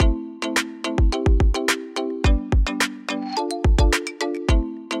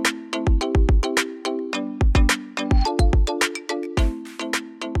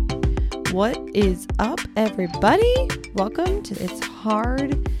What is up, everybody? Welcome to It's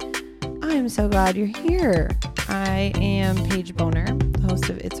Hard. I am so glad you're here. I am Paige Boner, the host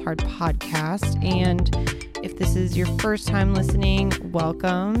of It's Hard podcast, and if this is your first time listening,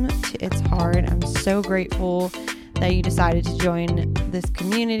 welcome to It's Hard. I'm so grateful that you decided to join this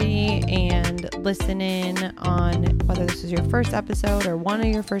community and listen in on whether this is your first episode or one of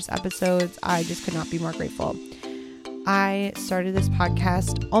your first episodes. I just could not be more grateful. I started this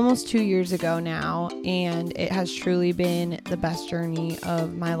podcast almost 2 years ago now, and it has truly been the best journey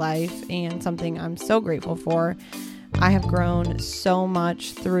of my life and something I'm so grateful for. I have grown so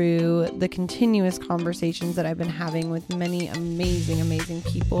much through the continuous conversations that I've been having with many amazing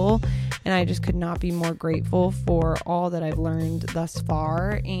people, and I just could not be more grateful for all that I've learned thus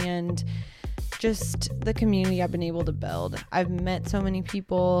far and just the community I've been able to build. I've met so many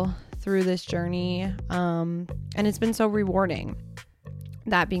people through this journey, and it's been so rewarding.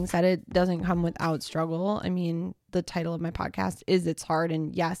 That being said, it doesn't come without struggle. I mean, the title of my podcast is It's Hard,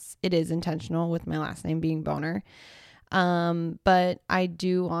 and yes, it is intentional with my last name being Boner. But I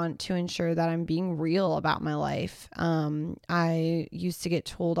do want to ensure that I'm being real about my life. I used to get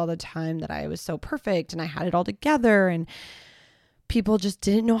told all the time that I was so perfect and I had it all together, and people just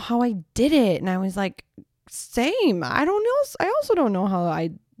didn't know how I did it. And I was like, same. I don't know. I also don't know how I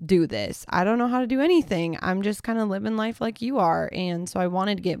do this. I don't know how to do anything. I'm just kind of living life like you are. And so I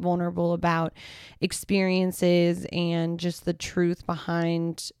wanted to get vulnerable about experiences and just the truth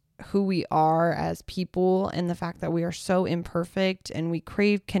behind who we are as people, and the fact that we are so imperfect and we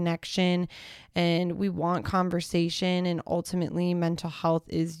crave connection and we want conversation, and ultimately mental health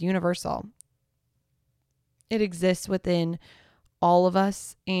is universal. It exists within all of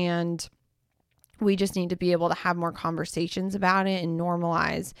us, and we just need to be able to have more conversations about it and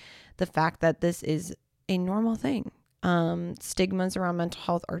normalize the fact that this is a normal thing. Stigmas around mental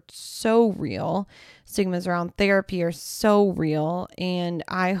health are so real. Stigmas around therapy are so real. And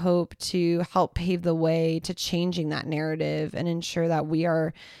I hope to help pave the way to changing that narrative and ensure that we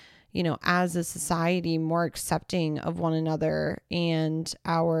are, as a society, more accepting of one another and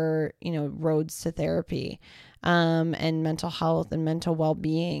our, roads to therapy, and mental health and mental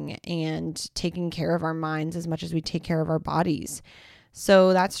well-being, and taking care of our minds as much as we take care of our bodies.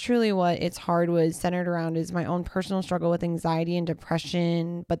 So that's truly what It's Hard was centered around, is my own personal struggle with anxiety and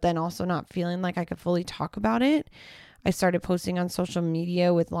depression, but then also not feeling like I could fully talk about it. I started posting on social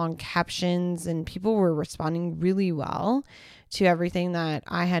media with long captions, and people were responding really well to everything that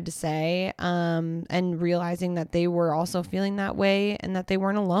I had to say, and realizing that they were also feeling that way and that they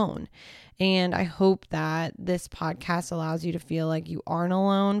weren't alone. And I hope that this podcast allows you to feel like you aren't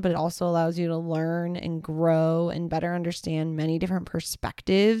alone, but it also allows you to learn and grow and better understand many different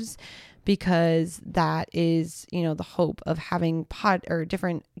perspectives, because that is, the hope of having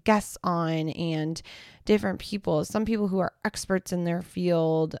different guests on and different people. Some people who are experts in their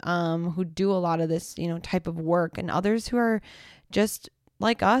field, who do a lot of this, type of work, and others who are just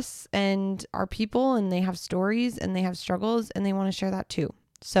like us and are people, and they have stories and they have struggles and they want to share that too.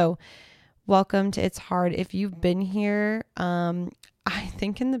 So welcome to It's Hard. If you've been here, I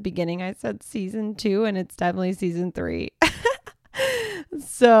think in the beginning I said season 2, and it's definitely season 3.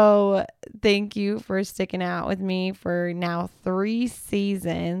 So thank you for sticking out with me for now 3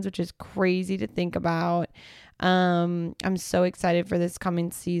 seasons, which is crazy to think about. I'm so excited for this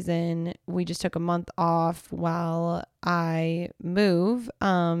coming season. We just took a month off while I move.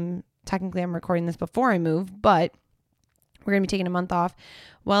 Technically I'm recording this before I move, but we're going to be taking a month off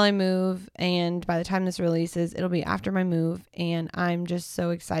while I move, and by the time this releases, it'll be after my move, and I'm just so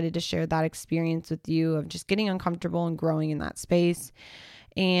excited to share that experience with you of just getting uncomfortable and growing in that space.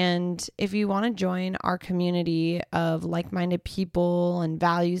 And if you want to join our community of like-minded people and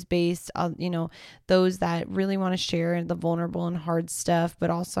values-based, those that really want to share the vulnerable and hard stuff, but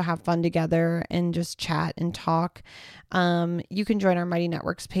also have fun together and just chat and talk, you can join our Mighty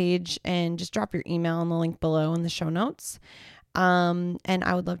Networks page and just drop your email in the link below in the show notes. And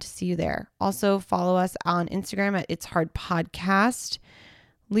I would love to see you there. Also follow us on Instagram at It's Hard Podcast.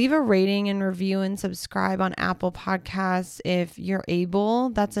 Leave a rating and review and subscribe on Apple Podcasts if you're able.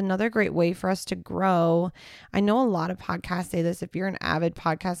 That's another great way for us to grow. I know a lot of podcasts say this. If you're an avid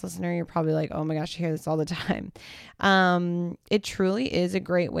podcast listener, you're probably like, oh my gosh, I hear this all the time. It truly is a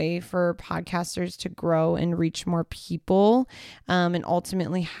great way for podcasters to grow and reach more people, and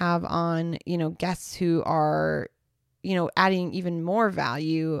ultimately have on, guests who are adding even more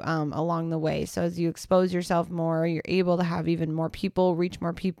value along the way. So as you expose yourself more, you're able to have even more people, reach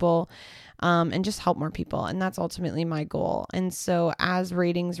more people, and just help more people. And that's ultimately my goal. And so as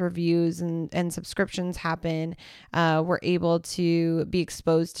ratings, reviews, and subscriptions happen, we're able to be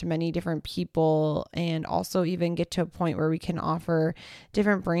exposed to many different people, and also even get to a point where we can offer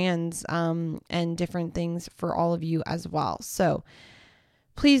different brands and different things for all of you as well. So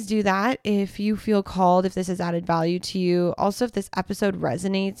please do that if you feel called, if this has added value to you. Also, if this episode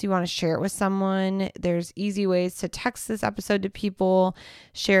resonates, you want to share it with someone, there's easy ways to text this episode to people,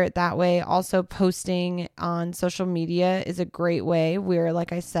 share it that way. Also, posting on social media is a great way. We're,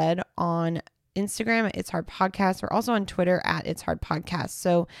 like I said, on Instagram at It's Hard Podcast. We're also on Twitter at It's Hard Podcast.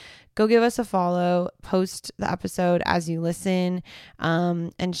 So go give us a follow, post the episode as you listen,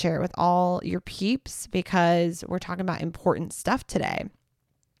 and share it with all your peeps, because we're talking about important stuff today.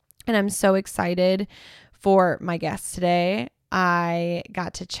 And I'm so excited for my guest today. I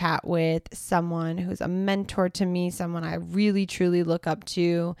got to chat with someone who's a mentor to me, someone I really, truly look up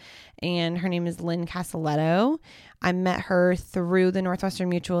to, and her name is Lynn Casaletto. I met her through the Northwestern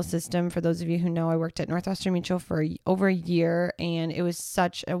Mutual system. For those of you who know, I worked at Northwestern Mutual for over a year, and it was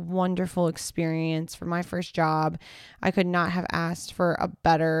such a wonderful experience for my first job. I could not have asked for a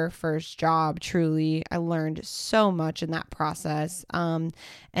better first job, truly. I learned so much in that process.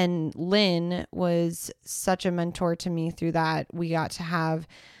 And Lynn was such a mentor to me through that. We got to have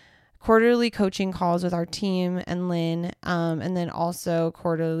quarterly coaching calls with our team and Lynn, and then also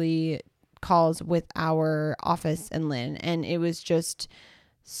quarterly calls with our office and Lynn. And it was just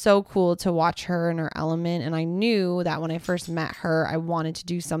so cool to watch her in her element. And I knew that when I first met her, I wanted to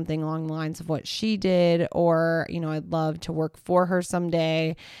do something along the lines of what she did, or, I'd love to work for her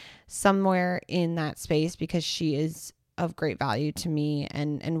someday, somewhere in that space, because she is of great value to me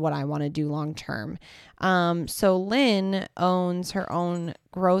and what I want to do long term. So Lynn owns her own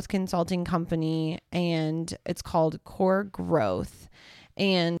growth consulting company, and it's called Core Growth.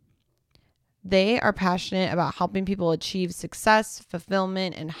 And they are passionate about helping people achieve success,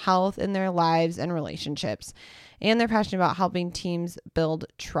 fulfillment, and health in their lives and relationships. And they're passionate about helping teams build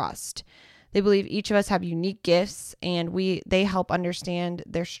trust. They believe each of us have unique gifts, and they help understand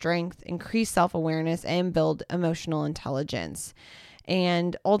their strength, increase self-awareness, and build emotional intelligence.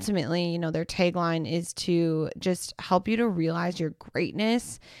 And ultimately, their tagline is to just help you to realize your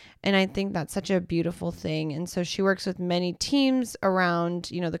greatness. And I think that's such a beautiful thing. And so she works with many teams around,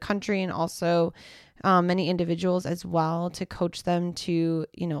 the country, and also many individuals as well, to coach them to,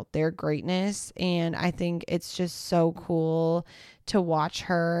 their greatness. And I think it's just so cool to watch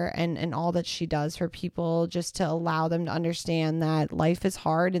her and all that she does for people, just to allow them to understand that life is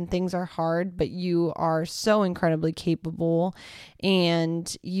hard and things are hard, but you are so incredibly capable,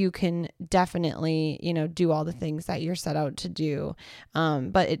 and you can definitely, do all the things that you're set out to do.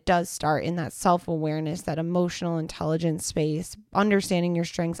 But it does start in that self-awareness, that emotional intelligence space. Understanding your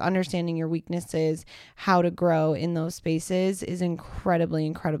strengths, understanding your weaknesses, how to grow in those spaces is incredibly,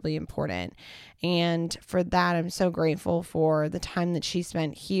 incredibly important. And for that, I'm so grateful for the time that she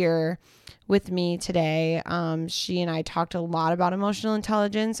spent here with me today. She and I talked a lot about emotional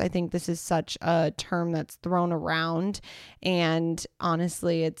intelligence. I think this is such a term that's thrown around, and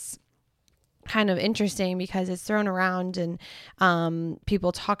honestly, it's kind of interesting because it's thrown around and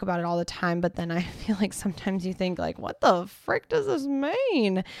people talk about it all the time, but then I feel like sometimes you think like, what the frick does this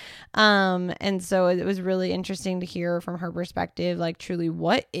mean? And so it was really interesting to hear from her perspective, like truly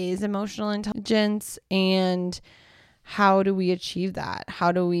what is emotional intelligence and how do we achieve that?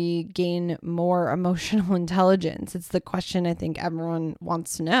 How do we gain more emotional intelligence? It's the question I think everyone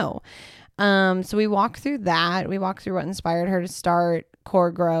wants to know. So we walk through that. We walk through what inspired her to start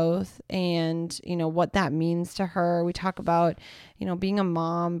Core Growth and, what that means to her. We talk about, being a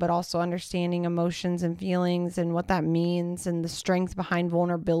mom, but also understanding emotions and feelings and what that means and the strength behind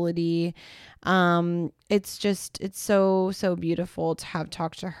vulnerability. It's so beautiful to have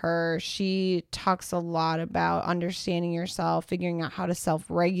talked to her. She talks a lot about understanding yourself, figuring out how to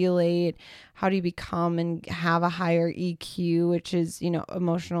self-regulate, how do you become and have a higher EQ, which is,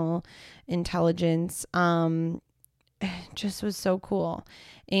 emotional intelligence. Just was so cool.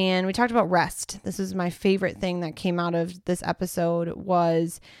 And we talked about rest. This is my favorite thing that came out of this episode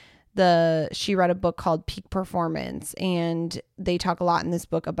was she read a book called Peak Performance, and they talk a lot in this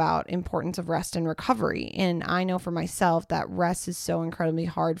book about importance of rest and recovery. And I know for myself that rest is so incredibly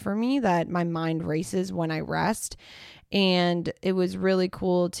hard for me that my mind races when I rest. And it was really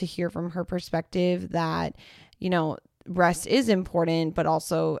cool to hear from her perspective that, rest is important, but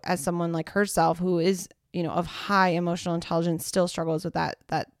also as someone like herself who is of high emotional intelligence still struggles with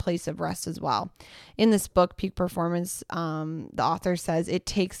that place of rest as well. In this book, Peak Performance, the author says it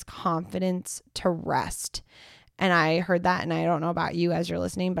takes confidence to rest. And I heard that, and I don't know about you as you're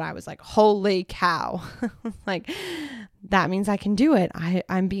listening, but I was like, holy cow. Like, that means I can do it.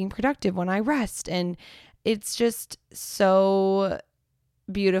 I'm being productive when I rest. And it's just so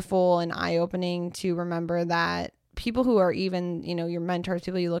beautiful and eye-opening to remember that people who are even, your mentors,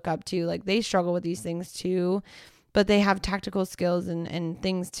 people you look up to, like, they struggle with these things too, but they have tactical skills and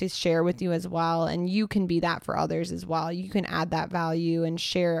things to share with you as well. And you can be that for others as well. You can add that value and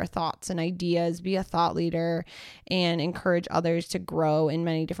share thoughts and ideas, be a thought leader, and encourage others to grow in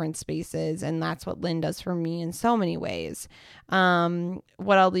many different spaces. And that's what Lynn does for me in so many ways.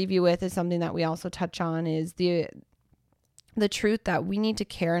 What I'll leave you with is something that we also touch on, is the truth that we need to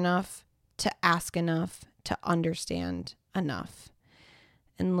care enough to ask enough to understand enough.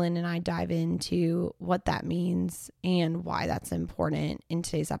 And Lynn and I dive into what that means and why that's important in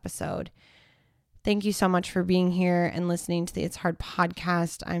today's episode. Thank you so much for being here and listening to the It's Hard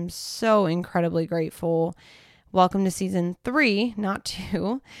podcast. I'm so incredibly grateful. Welcome to season 3, not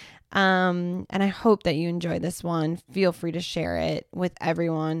 2. And I hope that you enjoyed this one. Feel free to share it with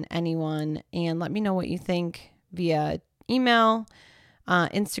everyone, anyone, and let me know what you think via email,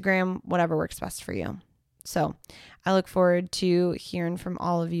 Instagram, whatever works best for you. So I look forward to hearing from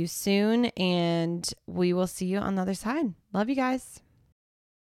all of you soon, and we will see you on the other side. Love you guys.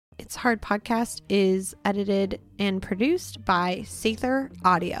 It's Hard podcast is edited and produced by Sather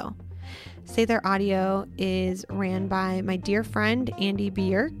Audio. Sather Audio is ran by my dear friend, Andy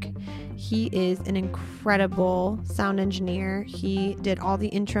Bjork. He is an incredible sound engineer. He did all the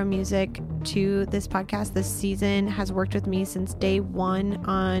intro music to this podcast this season, has worked with me since day 1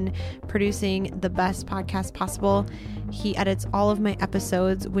 on producing the best podcast possible. He edits all of my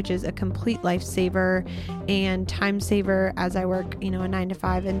episodes, which is a complete lifesaver and time saver as I work, a 9 to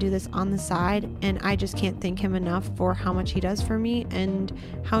 5 and do this on the side. And I just can't thank him enough for how much he does for me and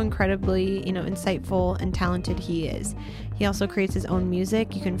how incredibly, insightful and talented he is. He also creates his own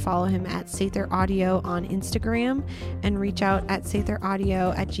music. You can follow him at Sather Audio on Instagram and reach out at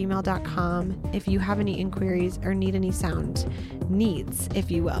satheraudio@gmail.com if you have any inquiries or need any sound needs, if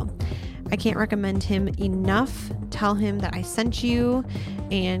you will. I can't recommend him enough. Tell him that I sent you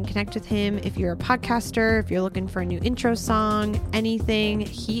and connect with him if you're a podcaster, if you're looking for a new intro song, anything.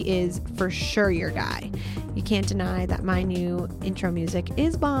 He is for sure your guy. You can't deny that my new intro music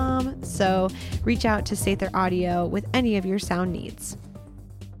is bomb. So reach out to Sather Audio with any of your sound needs.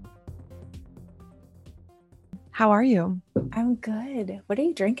 How are you? I'm good. What are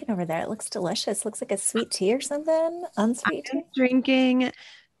you drinking over there? It looks delicious. Looks like a sweet tea or something. Unsweet tea. Drinking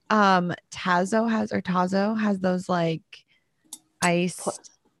Tazo has those like ice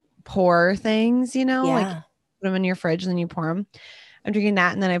pour things, like put them in your fridge and then you pour them. I'm drinking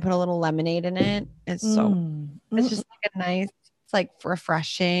that, and then I put a little lemonade in it. It's it's just like a nice, it's like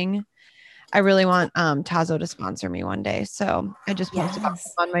refreshing. I really want Tazo to sponsor me one day, so I just post about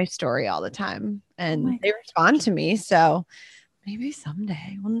them on my story all the time, and they respond to me. So maybe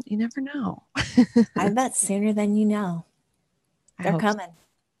someday, well, you never know. I bet sooner than you know. They're coming. So.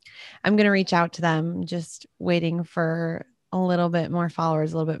 I'm going to reach out to them, just waiting for a little bit more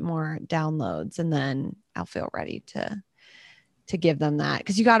followers, a little bit more downloads, and then I'll feel ready to give them that.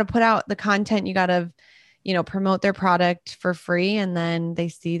 Because you got to put out the content, you got to, promote their product for free, and then they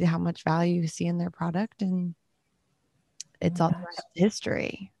see how much value you see in their product, and it's all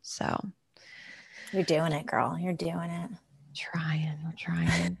history. So you're doing it, girl. You're doing it. We're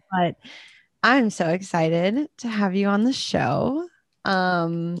trying. But I'm so excited to have you on the show.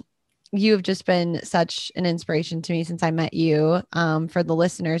 You have just been such an inspiration to me since I met you. For the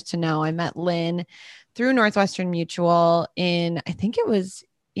listeners to know, I met Lynn through Northwestern Mutual in, I think it was,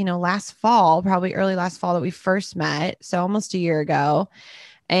 last fall, probably early last fall that we first met. So almost a year ago.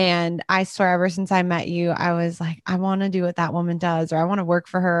 And I swear ever since I met you, I was like, I want to do what that woman does, or I want to work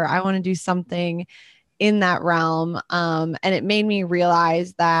for her. I want to do something in that realm. And it made me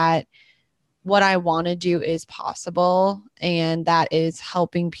realize that what I want to do is possible, and that is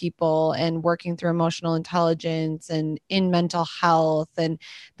helping people and working through emotional intelligence and in mental health, and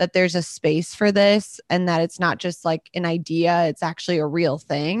that there's a space for this, and that it's not just like an idea, it's actually a real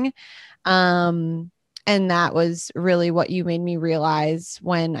thing. And that was really what you made me realize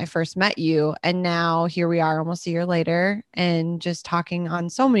when I first met you. And now here we are almost a year later, and just talking on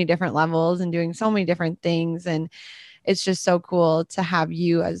so many different levels and doing so many different things. And it's just so cool to have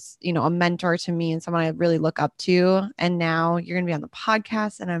you as, a mentor to me and someone I really look up to. And now you're going to be on the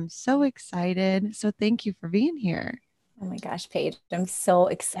podcast, and I'm so excited. So thank you for being here. Oh my gosh, Paige, I'm so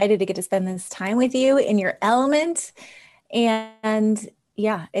excited to get to spend this time with you in your element. And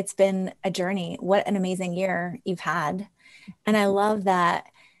yeah, it's been a journey. What an amazing year you've had. And I love that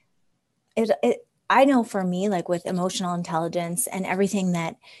I know for me, like with emotional intelligence and everything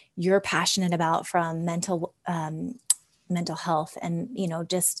that you're passionate about from mental health and,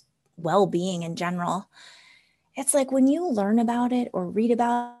 just well-being in general, it's like when you learn about it or read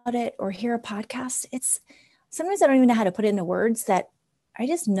about it or hear a podcast, it's sometimes I don't even know how to put it into words that I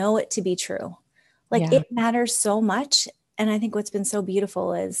just know it to be true. Like Yeah. it matters so much. And I think what's been so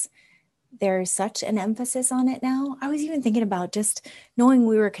beautiful is there's such an emphasis on it now. I was even thinking about just knowing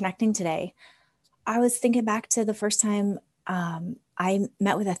we were connecting today. I was thinking back to the first time I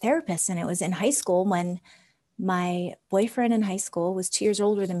met with a therapist, and it was in high school when my boyfriend in high school was 2 years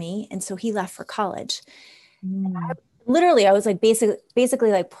older than me. And so he left for college. Mm. Literally, I was like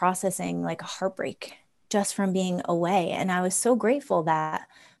basically like processing like a heartbreak just from being away. And I was so grateful that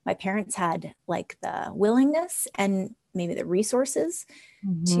my parents had like the willingness and maybe the resources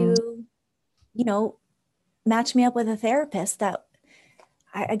Mhm. to, you know, match me up with a therapist that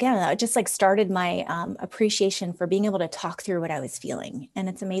again, just like started my appreciation for being able to talk through what I was feeling. And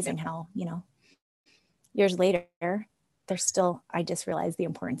it's amazing how, years later, there's still, I just realized the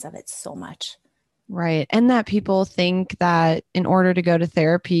importance of it so much. Right. And that people think that in order to go to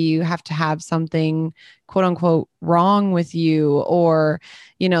therapy, you have to have something quote unquote wrong with you or,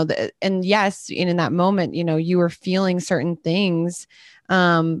 and yes, in that moment, you were feeling certain things.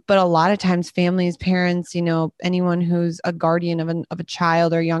 But a lot of times families, parents, anyone who's a guardian of a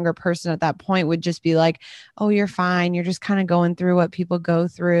child or younger person at that point would just be like, oh, you're fine. You're just kind of going through what people go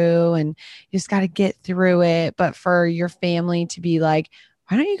through and you just got to get through it. But for your family to be like,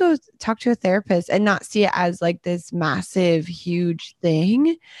 why don't you go talk to a therapist and not see it as like this massive, huge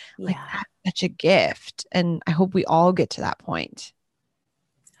thing? Like Yeah, that's such a gift. And I hope we all get to that point.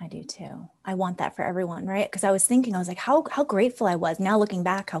 I do too. I want that for everyone, right? Because I was thinking, I was like, how grateful I was now looking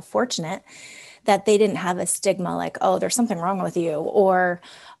back, how fortunate that they didn't have a stigma like, oh, there's something wrong with you, or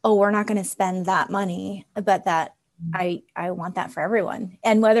oh, we're not going to spend that money, but that I want that for everyone.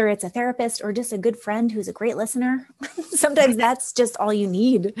 And whether it's a therapist or just a good friend who's a great listener, sometimes that's just all you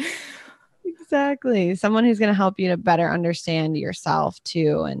need. Exactly. Someone who's going to help you to better understand yourself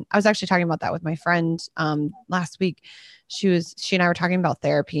too. And I was actually talking about that with my friend last week. She and I were talking about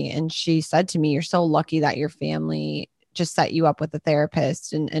therapy and she said to me, you're so lucky that your family just set you up with a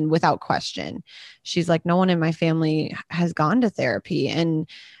therapist and without question. She's like, no one in my family has gone to therapy. And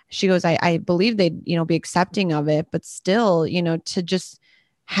she goes, I believe they'd, be accepting of it, but still, to just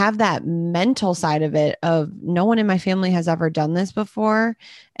have that mental side of it of no one in my family has ever done this before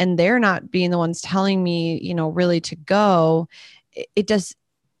and they're not being the ones telling me really to go. It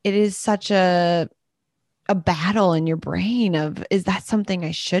is such a battle in your brain of is that something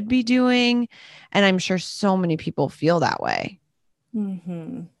I should be doing, and I'm sure so many people feel that way.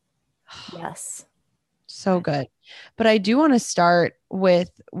 Mm-hmm. Yes. So good. But I do want to start with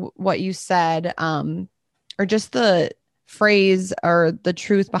what you said, or just the phrase or the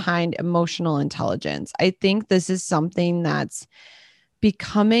truth behind emotional intelligence. I think this is something that's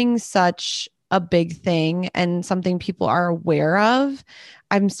becoming such a big thing and something people are aware of.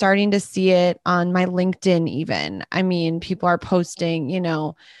 I'm starting to see it on my LinkedIn, even. I mean, people are posting,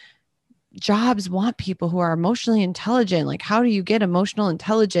 jobs want people who are emotionally intelligent. Like, how do you get emotional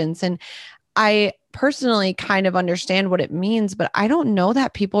intelligence? And I personally kind of understand what it means, but I don't know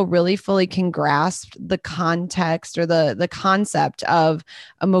that people really fully can grasp the context or the concept of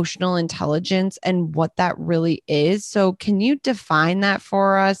emotional intelligence and what that really is. So can you define that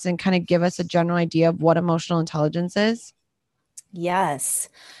for us and kind of give us a general idea of what emotional intelligence is? Yes.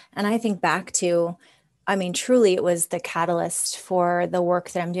 And I think back to, I mean, truly, it was the catalyst for the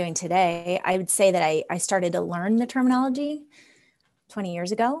work that I'm doing today. I would say that I started to learn the terminology 20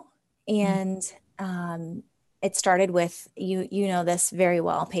 years ago. And it started with, you know this very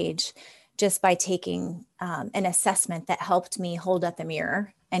well, Paige, just by taking an assessment that helped me hold up the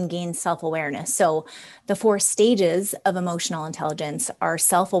mirror and gain self-awareness. So the 4 stages of emotional intelligence are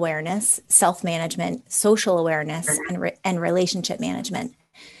self-awareness, self-management, social awareness, and relationship management.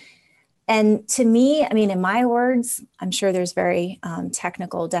 And to me, I mean, in my words, I'm sure there's very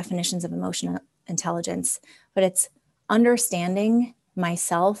technical definitions of emotional intelligence, but it's understanding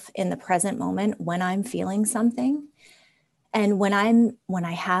myself in the present moment when I'm feeling something. And when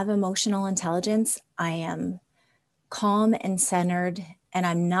I have emotional intelligence, I am calm and centered, and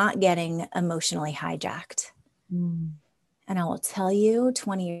I'm not getting emotionally hijacked. Mm. And I will tell you,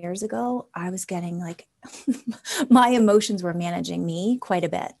 20 years ago, I was getting like my emotions were managing me quite a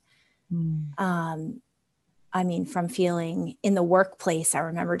bit. Mm. Um, I mean, from feeling in the workplace, I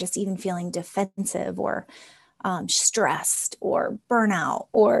remember just even feeling defensive or stressed or burnout,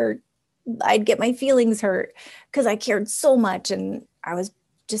 or I'd get my feelings hurt because I cared so much and I was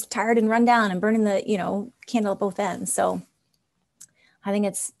just tired and run down and burning the, candle at both ends. So I think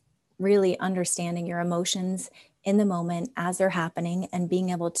it's really understanding your emotions in the moment as they're happening and being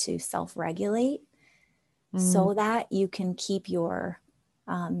able to self-regulate so that you can keep your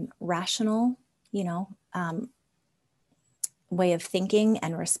rational, way of thinking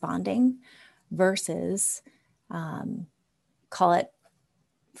and responding versus call it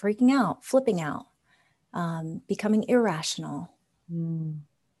freaking out, flipping out, becoming irrational.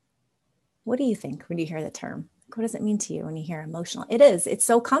 What do you think when you hear the term? What does it mean to you when you hear emotional? It's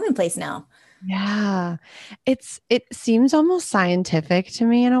so commonplace now. Yeah. It seems almost scientific to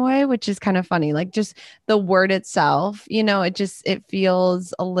me in a way, which is kind of funny. Like just the word itself, it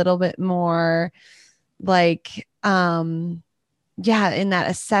feels a little bit more like, yeah, in that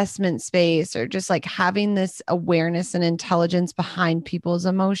assessment space, or just like having this awareness and intelligence behind people's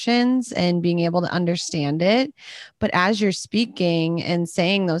emotions and being able to understand it. But as you're speaking and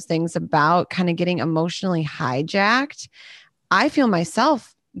saying those things about kind of getting emotionally hijacked, I feel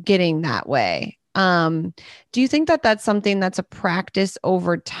myself getting that way. Do you think that that's something that's a practice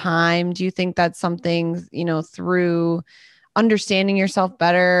over time? Do you think that's something, through understanding yourself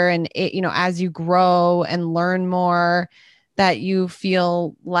better and as you grow and learn more, that you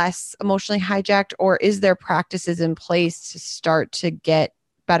feel less emotionally hijacked? Or is there practices in place to start to get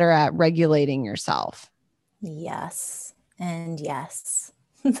better at regulating yourself? Yes. And yes.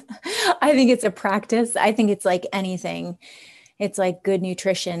 I think it's a practice. I think it's like anything. It's like good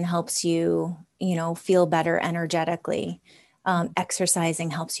nutrition helps you, feel better energetically.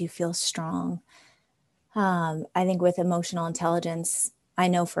 Exercising helps you feel strong. I think with emotional intelligence, I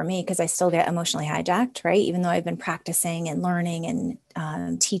know for me, because I still get emotionally hijacked, right? Even though I've been practicing and learning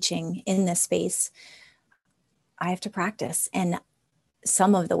and teaching in this space, I have to practice. And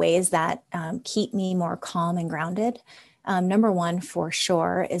some of the ways that keep me more calm and grounded, number one, for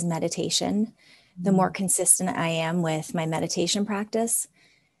sure, is meditation. The more consistent I am with my meditation practice,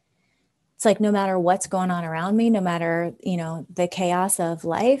 it's like no matter what's going on around me, no matter, the chaos of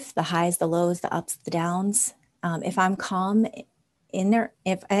life, the highs, the lows, the ups, the downs, if I'm calm in there,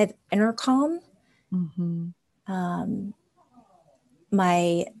 if I have inner calm,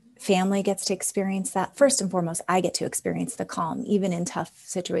 my family gets to experience that. First and foremost, I get to experience the calm, even in tough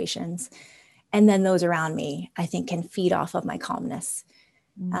situations. And then those around me, I think, can feed off of my calmness.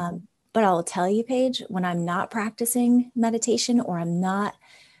 But I'll tell you, Paige, when I'm not practicing meditation, or I'm not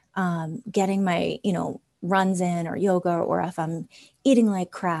getting my, runs in or yoga, or if I'm eating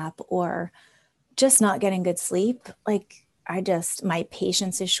like crap or just not getting good sleep, like my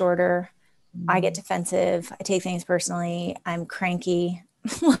patience is shorter. I get defensive. I take things personally. I'm cranky.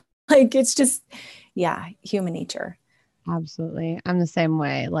 Like it's just, yeah, human nature. Absolutely. I'm the same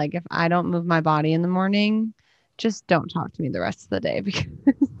way. Like if I don't move my body in the morning, just don't talk to me the rest of the day, because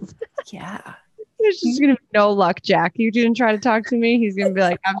Yeah. there's just going to be no luck, Jack. You didn't try to talk to me. He's going to be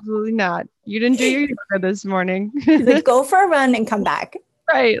like, absolutely not. You didn't do your yoga this morning. He's like, go for a run and come back.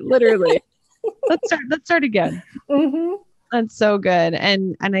 Right. Literally. Let's start again. That's so good.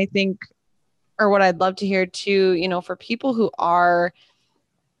 And I think, or what I'd love to hear too, for people who are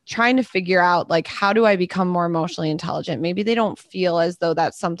trying to figure out, like, how do I become more emotionally intelligent? Maybe they don't feel as though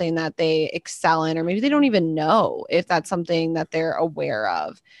that's something that they excel in, or maybe they don't even know if that's something that they're aware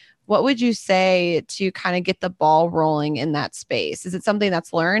of. What would you say to kind of get the ball rolling in that space? Is it something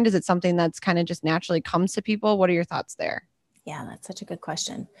that's learned? Is it something that's kind of just naturally comes to people? What are your thoughts there? Yeah, that's such a good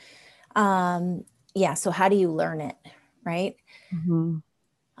question. Yeah. So how do you learn it? Right. You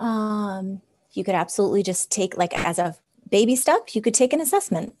could absolutely just take, like, as a baby step, you could take an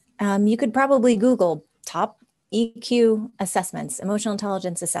assessment. You could probably Google top EQ assessments, emotional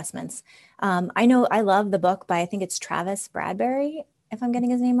intelligence assessments. I know I love the book by, I think it's Travis Bradbury, if I'm getting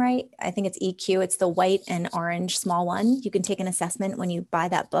his name right. I think it's EQ. It's the white and orange small one. You can take an assessment when you buy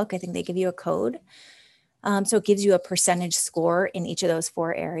that book. I think they give you a code. So it gives you a percentage score in each of those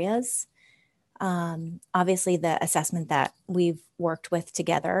 4 areas. Obviously, the assessment that we've worked with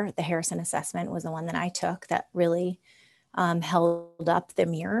together, the Harrison assessment, was the one that I took that really held up the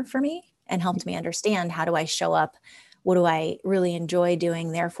mirror for me and helped me understand, how do I show up? What do I really enjoy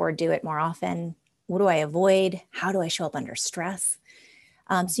doing? Therefore, do it more often. What do I avoid? How do I show up under stress?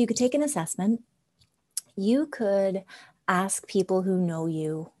 So you could take an assessment. You could ask people who know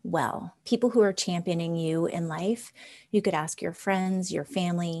you well, people who are championing you in life. You could ask your friends, your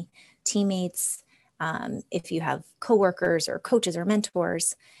family, teammates, if you have coworkers or coaches or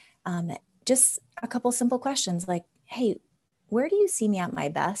mentors, just a couple simple questions like, hey, where do you see me at my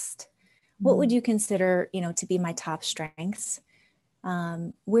best? What would Mm. you consider, to be my top strengths?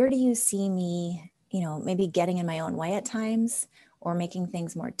 Where do you see me, maybe getting in my own way at times or making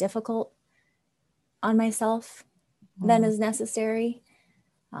things more difficult on myself than Mm. is necessary?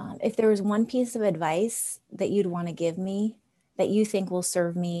 If there was one piece of advice that you'd want to give me that you think will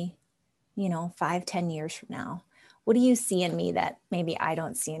serve me, 5, 10 years from now, what do you see in me that maybe I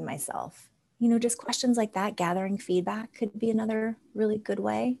don't see in myself? Just questions like that, gathering feedback could be another really good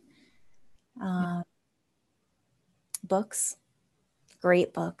way. Yeah. Uh, Books,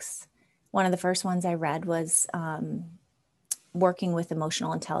 great books. One of the first ones I read was Working with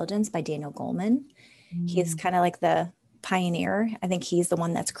Emotional Intelligence by Daniel Goleman. He's Mm. kind of like the pioneer. I think he's the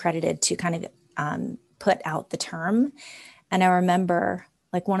one that's credited to kind of put out the term. And I remember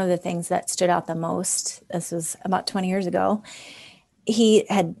like one of the things that stood out the most, this was about 20 years ago, he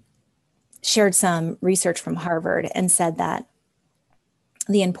had shared some research from Harvard and said that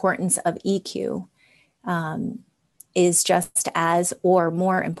the importance of EQ is just as or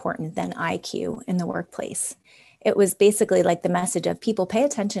more important than IQ in the workplace. It was basically like the message of people pay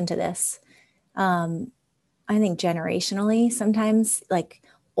attention to this. I think generationally, sometimes like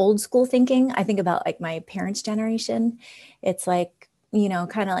old school thinking, I think about like my parents' generation. It's like,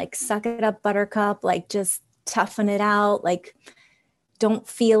 kind of like suck it up, buttercup, like just toughen it out, like don't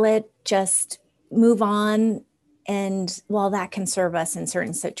feel it, just move on. And while that can serve us in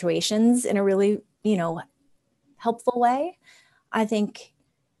certain situations in a really, helpful way, I think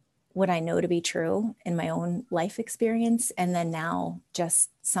what I know to be true in my own life experience. And then now, just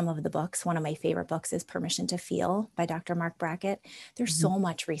some of the books. One of my favorite books is Permission to Feel by Dr. Mark Brackett. There's Mhm. so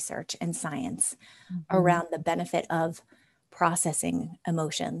much research and science Mhm. around the benefit of processing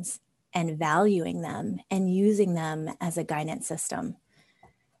emotions and valuing them and using them as a guidance system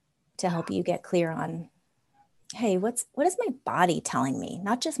to help you get clear on, hey, what is my body telling me?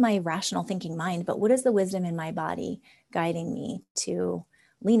 Not just my rational thinking mind, but what is the wisdom in my body guiding me to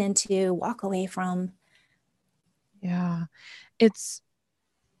lean into, walk away from? Yeah. It's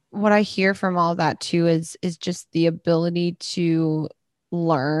what I hear from all that too is just the ability to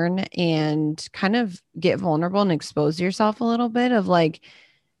learn and kind of get vulnerable and expose yourself a little bit of like,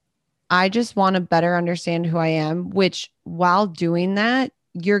 I just want to better understand who I am, which while doing that,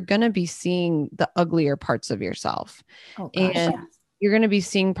 you're going to be seeing the uglier parts of yourself. Oh gosh, And yes. you're going to be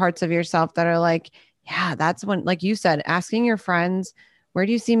seeing parts of yourself that are like, yeah, that's when, like you said, asking your friends, where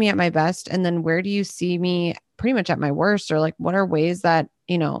do you see me at my best? And then where do you see me pretty much at my worst? Or like, what are ways that,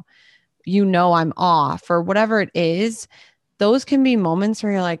 I'm off or whatever it is? Those can be moments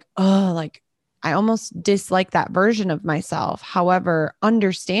where you're like, oh, like I almost dislike that version of myself. However,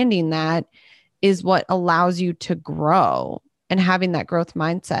 understanding that is what allows you to grow and having that growth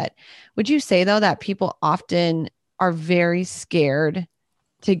mindset. Would you say, though, that people often are very scared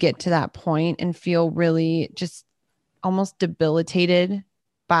to get to that point and feel really just almost debilitated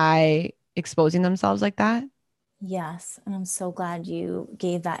by exposing themselves like that? Yes, and I'm so glad you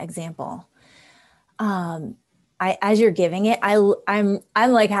gave that example. As you're giving it, I'm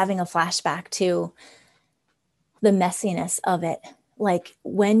like having a flashback to the messiness of it. Like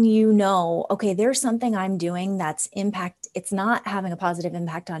when okay, there's something I'm doing it's not having a positive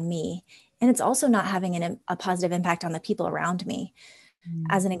impact on me. And it's also not having a positive impact on the people around me. Mm.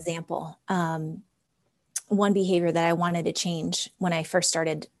 As an example, one behavior that I wanted to change when I first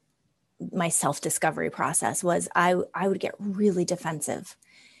started my self-discovery process was I would get really defensive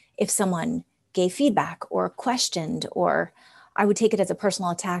if someone gave feedback or questioned, or I would take it as a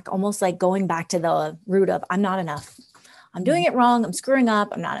personal attack, almost like going back to the root of I'm not enough. I'm doing it wrong. I'm screwing up.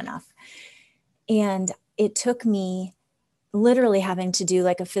 I'm not enough. And it took me literally having to do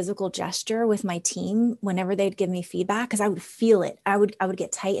like a physical gesture with my team whenever they'd give me feedback because I would feel it. I would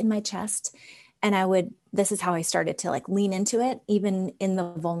get tight in my chest and this is how I started to like lean into it, even in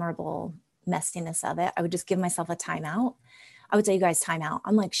the vulnerable messiness of it. I would just give myself a timeout. I would say, you guys, timeout.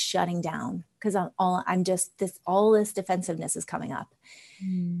 I'm like shutting down because all this defensiveness is coming up.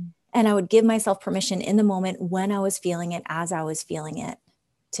 Mm. And I would give myself permission in the moment when I was feeling it, as I was feeling it,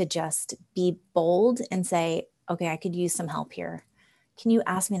 to just be bold and say, okay, I could use some help here. Can you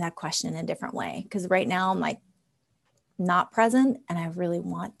ask me that question in a different way? Because right now I'm like not present and I really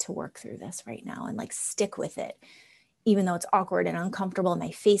want to work through this right now and like stick with it, even though it's awkward and uncomfortable. And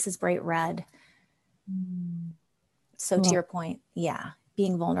my face is bright red. Mm. So, to Well, your point, yeah,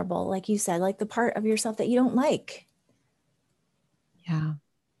 being vulnerable, like you said, like the part of yourself that you don't like. yeah.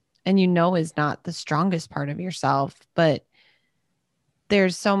 And is not the strongest part of yourself, but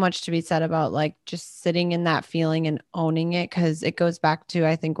there's so much to be said about like just sitting in that feeling and owning it. Cause it goes back to,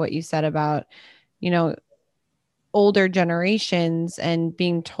 I think, what you said about, you know, older generations and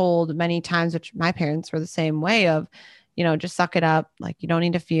being told many times, which my parents were the same way of, you know, just suck it up. Like you don't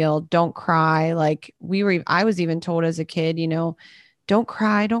need to feel, don't cry. Like I was even told as a kid, you know, don't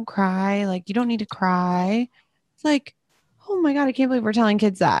cry, don't cry. Like you don't need to cry. It's like, oh my God, I can't believe we're telling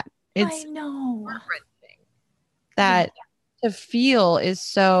kids that. I It's know that to feel is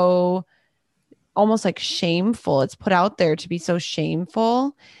so almost like shameful. It's put out there to be so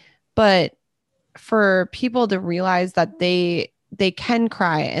shameful, but for people to realize that they can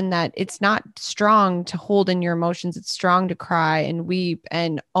cry and that it's not strong to hold in your emotions. It's strong to cry and weep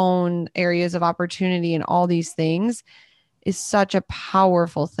and own areas of opportunity and all these things is such a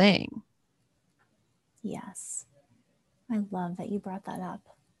powerful thing. Yes. I love that you brought that up.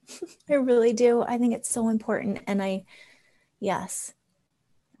 I really do. I think it's so important. And yes,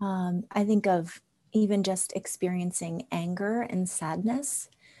 I think of even just experiencing anger and sadness.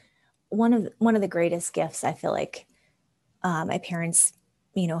 One of the greatest gifts I feel like my parents,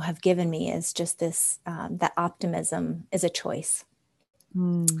 have given me is just this, that optimism is a choice.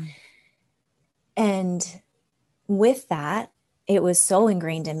 And with that, it was so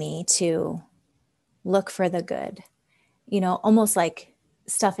ingrained in me to look for the good, almost like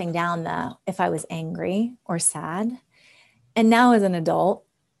stuffing down if I was angry or sad. And now as an adult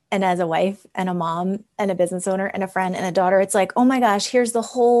and as a wife and a mom and a business owner and a friend and a daughter, it's like, oh my gosh, here's the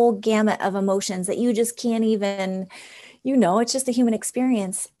whole gamut of emotions that you just can't even, it's just a human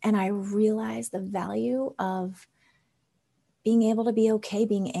experience. And I realized the value of being able to be okay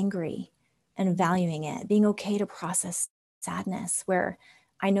being angry and valuing it, being okay to process sadness, where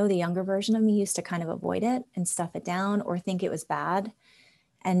I know the younger version of me used to kind of avoid it and stuff it down or think it was bad.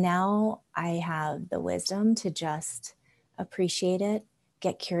 And now I have the wisdom to just appreciate it,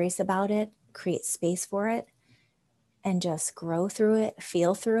 get curious about it, create space for it, and just grow through it,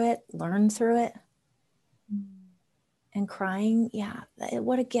 feel through it, learn through it. And crying, yeah,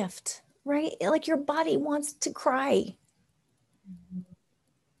 what a gift, right? Like your body wants to cry.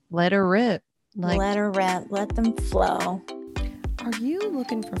 Let her rip. Let her rip, let them flow. Are you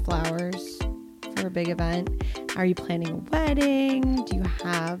looking for flowers for a big event? Are you planning a wedding? Do you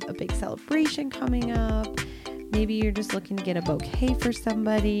have a big celebration coming up? Maybe you're just looking to get a bouquet for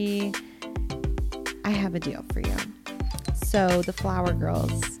somebody. I have a deal for you. So the Flower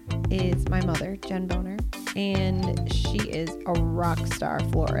Girls is my mother, Jen Boner, and she is a rock star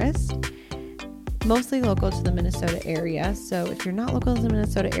florist, mostly local to the Minnesota area. So if you're not local to the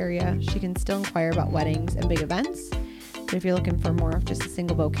Minnesota area, she can still inquire about weddings and big events. But if you're looking for more of just a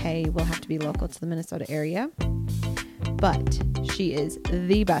single bouquet, we'll have to be local to the Minnesota area. But she is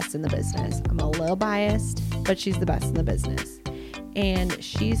the best in the business. I'm a little biased, but she's the best in the business. And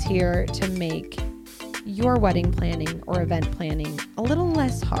she's here to make your wedding planning or event planning a little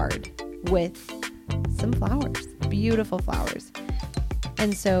less hard with some flowers, beautiful flowers.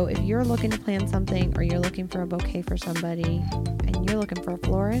 And so if you're looking to plan something or you're looking for a bouquet for somebody and you're looking for a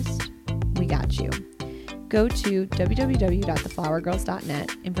florist, we got you. Go to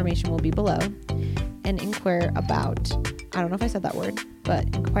www.theflowergirls.net. Information will be below. And inquire about, I don't know if I said that word, but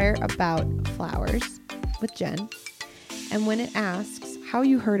inquire about flowers with Jen. And when it asks how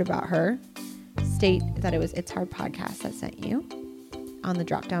you heard about her, state that it was It's Hard Podcast that sent you on the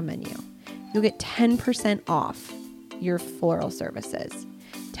drop-down menu. You'll get 10% off your floral services.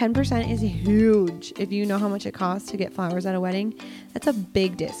 10% is huge. If you know how much it costs to get flowers at a wedding, that's a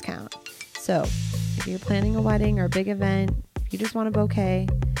big discount. So if you're planning a wedding or a big event, if you just want a bouquet,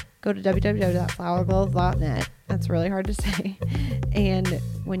 go to www.flowergirls.net. That's really hard to say. And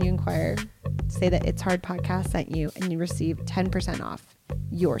when you inquire, say that It's Hard Podcast sent you and you receive 10% off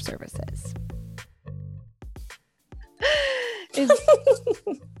your services. It's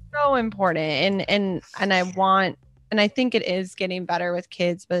so important. And I think it is getting better with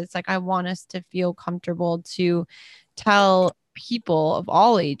kids, but it's like, I want us to feel comfortable to tell people of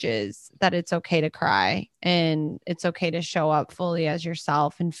all ages that it's okay to cry and it's okay to show up fully as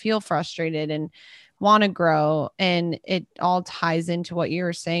yourself and feel frustrated and want to grow. And it all ties into what you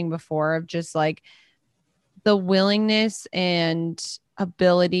were saying before of just like the willingness and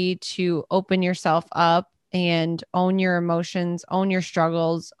ability to open yourself up and own your emotions, own your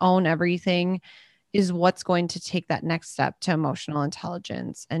struggles, own everything is what's going to take that next step to emotional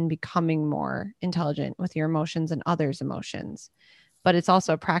intelligence and becoming more intelligent with your emotions and others' emotions. But it's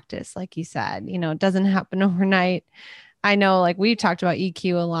also a practice, like you said, it doesn't happen overnight. I know, like we talked about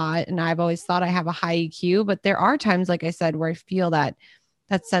EQ a lot, and I've always thought I have a high EQ, but there are times, like I said, where I feel that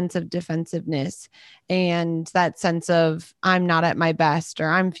that sense of defensiveness and that sense of I'm not at my best, or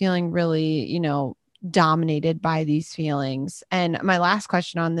I'm feeling really, dominated by these feelings. And my last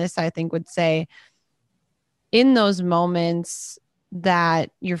question on this, I think, would say, in those moments that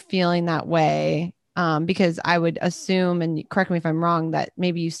you're feeling that way, because I would assume, and correct me if I'm wrong, that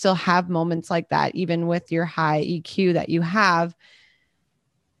maybe you still have moments like that, even with your high EQ that you have.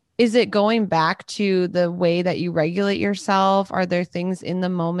 Is it going back to the way that you regulate yourself? Are there things in the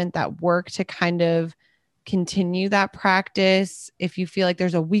moment that work to kind of continue that practice? If you feel like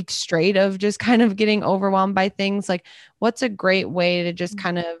there's a week straight of just kind of getting overwhelmed by things, like what's a great way to just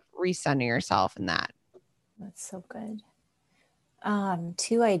kind of recenter yourself in that? That's so good.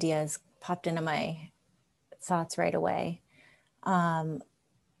 Two ideas popped into my thoughts right away.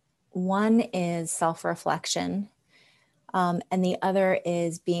 One is self-reflection. And the other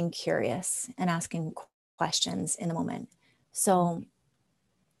is being curious and asking questions in the moment. So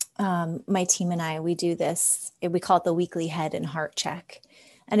my team and I, we do this, we call it the weekly head and heart check.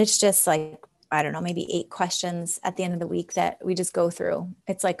 And it's just like, I don't know, maybe 8 questions at the end of the week that we just go through.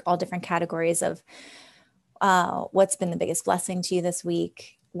 It's like all different categories of what's been the biggest blessing to you this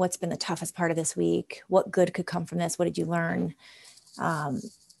week? What's been the toughest part of this week? What good could come from this? What did you learn?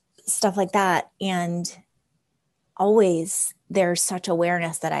 Stuff like that. And always there's such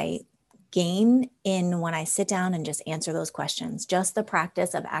awareness that I gain in when I sit down and just answer those questions. Just the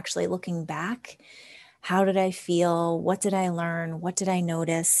practice of actually looking back. How did I feel? What did I learn? What did I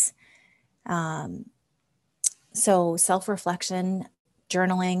notice? So self-reflection,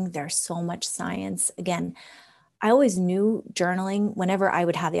 journaling, there's so much science. Again, I always knew journaling whenever I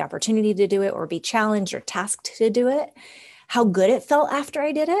would have the opportunity to do it or be challenged or tasked to do it, how good it felt after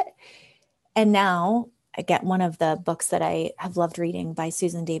I did it. And now I get one of the books that I have loved reading by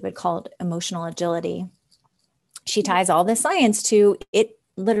Susan David called Emotional Agility. She ties all the science to it,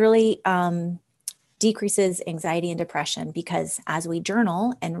 literally decreases anxiety and depression, because as we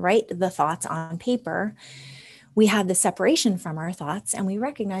journal and write the thoughts on paper, we have the separation from our thoughts and we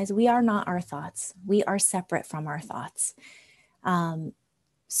recognize we are not our thoughts. We are separate from our thoughts.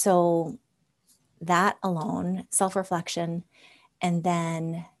 So that alone, self-reflection. And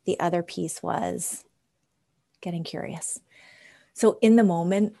then the other piece was getting curious. So in the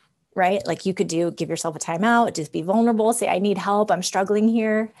moment, right? Like you could give yourself a timeout, just be vulnerable, say, I need help, I'm struggling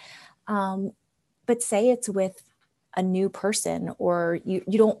here. But say it's with a new person, or you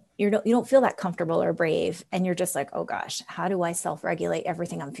don't feel that comfortable or brave. And you're just like, oh gosh, how do I self-regulate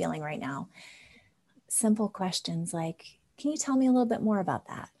everything I'm feeling right now? Simple questions like, can you tell me a little bit more about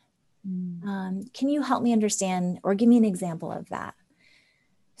that? Can you help me understand or give me an example of that?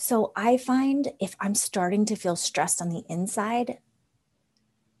 So I find if I'm starting to feel stressed on the inside,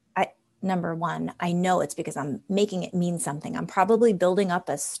 number one, I know it's because I'm making it mean something. I'm probably building up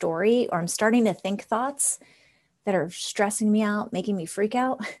a story, or I'm starting to think thoughts that are stressing me out, making me freak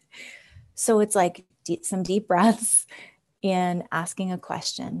out. So it's like some deep breaths and asking a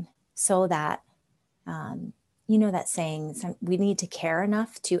question, so that, that saying, we need to care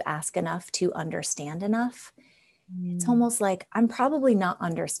enough to ask enough to understand enough. It's almost like I'm probably not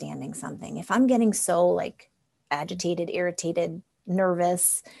understanding something. If I'm getting so like agitated, irritated,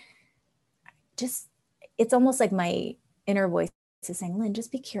 nervous, it's almost like my inner voice is saying, Lynn,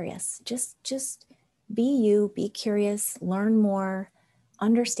 just be curious. Just be you, be curious, learn more,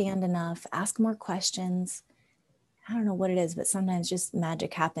 understand enough, ask more questions. I don't know what it is, but sometimes just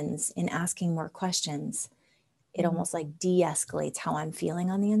magic happens in asking more questions. It almost like de-escalates how I'm feeling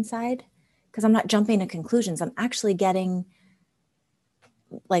on the inside, because I'm not jumping to conclusions. I'm actually getting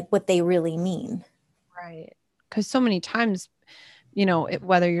like what they really mean. Right. Because so many times,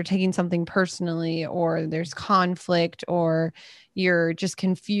 whether you're taking something personally, or there's conflict, or you're just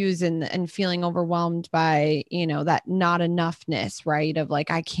confused and feeling overwhelmed by, that not enoughness, right? Of like,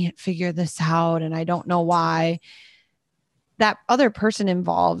 I can't figure this out and I don't know why. That other person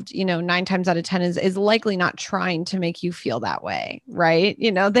involved, 9 times out of 10 is likely not trying to make you feel that way, right?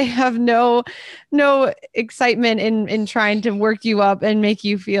 They have no excitement in trying to work you up and make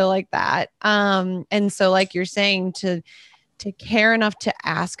you feel like that. And so like you're saying, to care enough, to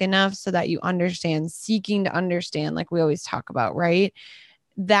ask enough so that you understand, seeking to understand, like we always talk about, right?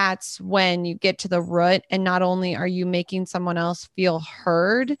 That's when you get to the root. And not only are you making someone else feel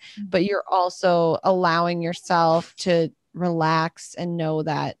heard, but you're also allowing yourself to relax and know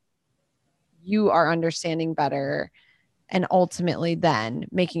that you are understanding better, and ultimately then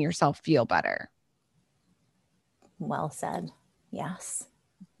making yourself feel better. Well said. Yes.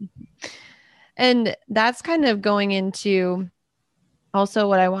 And that's kind of going into Also,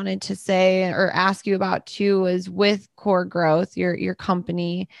 what I wanted to say or ask you about too is with Core Growth, your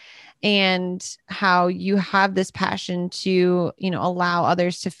company, and how you have this passion to, allow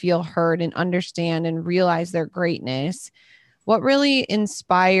others to feel heard and understand and realize their greatness. What really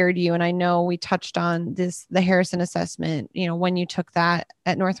inspired you? And I know we touched on this, the Harrison assessment, when you took that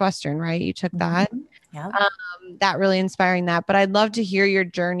at Northwestern, right? You took that. Mm-hmm. Yeah. That really inspiring that. But I'd love to hear your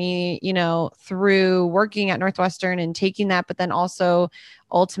journey, through working at Northwestern and taking that, but then also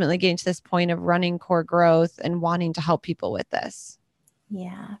ultimately getting to this point of running Core Growth and wanting to help people with this.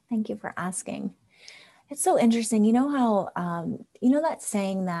 Yeah. Thank you for asking. It's so interesting. You know how, that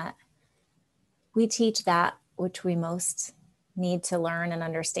saying that we teach that which we most need to learn and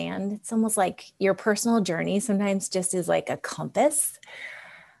understand? It's almost like your personal journey sometimes just is like a compass.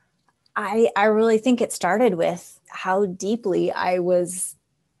 I really think it started with how deeply I was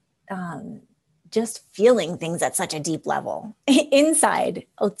just feeling things at such a deep level inside.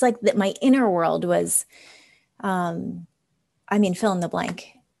 It's like that my inner world was, fill in the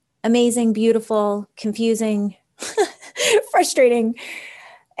blank. Amazing, beautiful, confusing, frustrating.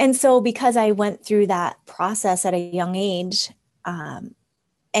 And so because I went through that process at a young age,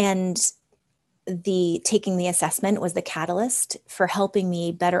 and the taking the assessment was the catalyst for helping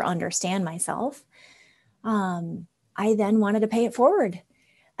me better understand myself, I then wanted to pay it forward.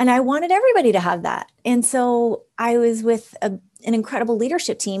 And I wanted everybody to have that. And so I was with an incredible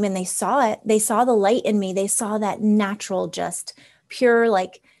leadership team, and they saw it. They saw the light in me. They saw that natural, just pure,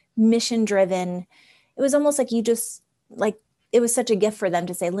 like mission driven. It was almost like it was such a gift for them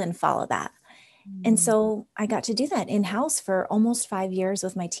to say, Lynn, follow that. And so I got to do that in-house for almost 5 years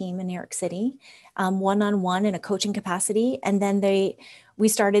with my team in New York City, one-on-one in a coaching capacity. And then we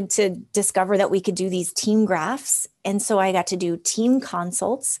started to discover that we could do these team graphs. And so I got to do team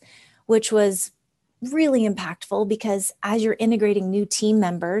consults, which was really impactful because as you're integrating new team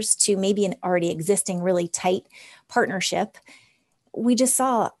members to maybe an already existing really tight partnership, we just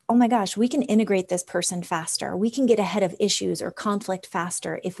saw, oh my gosh, we can integrate this person faster. We can get ahead of issues or conflict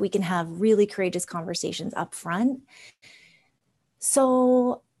faster if we can have really courageous conversations up front.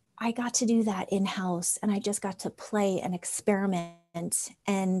 So I got to do that in-house, and I just got to play and experiment.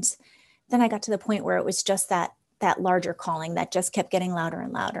 And then I got to the point where it was just that larger calling that just kept getting louder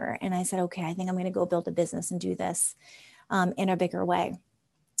and louder. And I said, okay, I think I'm going to go build a business and do this in a bigger way.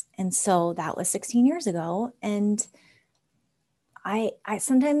 And so that was 16 years ago. And I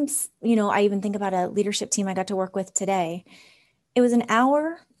sometimes, I even think about a leadership team I got to work with today. It was an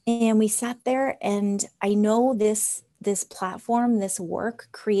hour and we sat there, and I know this platform, this work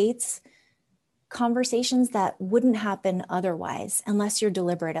creates conversations that wouldn't happen otherwise unless you're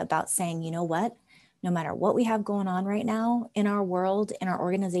deliberate about saying, you know what, no matter what we have going on right now in our world, in our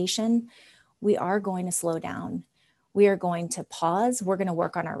organization, we are going to slow down. We are going to pause. We're going to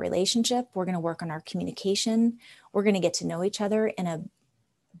work on our relationship. We're going to work on our communication. We're going to get to know each other in a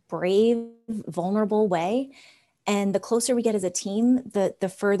brave, vulnerable way. And the closer we get as a team,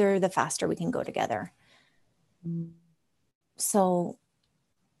 the further, the faster we can go together. So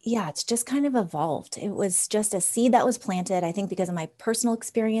yeah, it's just kind of evolved. It was just a seed that was planted, I think, because of my personal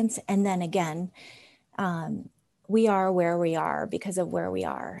experience. And then again, we are where we are because of where we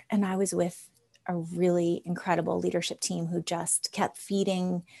are. And I was with a really incredible leadership team who just kept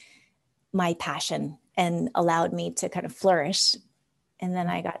feeding my passion and allowed me to kind of flourish. And then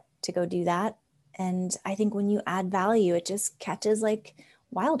I got to go do that. And I think when you add value, it just catches like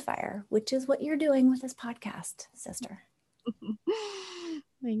wildfire, which is what you're doing with this podcast, sister.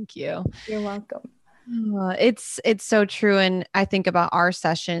 Thank you. You're welcome. It's so true. And I think about our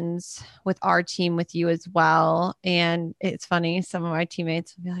sessions with our team with you as well. And it's funny. Some of my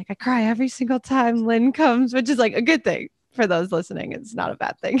teammates will be like, I cry every single time Lynn comes, which is like a good thing for those listening. It's not a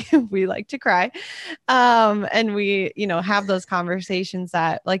bad thing. We like to cry. And we, have those conversations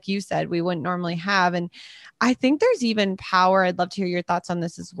that, like you said, we wouldn't normally have. And I think there's even power. I'd love to hear your thoughts on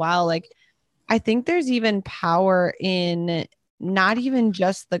this as well. Like, I think there's even power in not even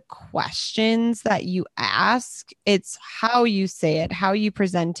just the questions that you ask, it's how you say it, how you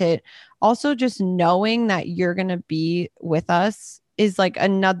present it. Also, just knowing that you're going to be with us is like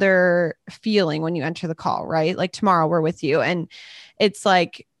another feeling when you enter the call, right? Like tomorrow we're with you. And it's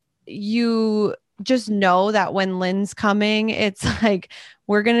like, you just know that when Lynn's coming, it's like,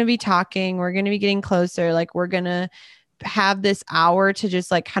 we're going to be talking, we're going to be getting closer. Like we're going to have this hour to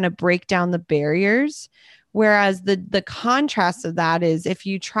just like kind of break down the barriers. Whereas the contrast of that is if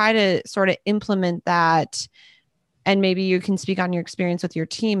you try to sort of implement that, and maybe you can speak on your experience with your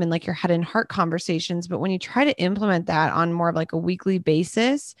team and like your head and heart conversations, but when you try to implement that on more of like a weekly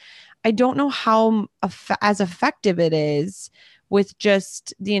basis, I don't know how as effective it is with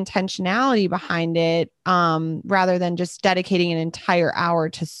just the intentionality behind it, rather than just dedicating an entire hour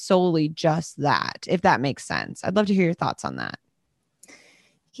to solely just that, if that makes sense. I'd love to hear your thoughts on that.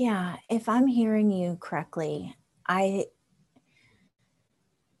 Yeah, if I'm hearing you correctly,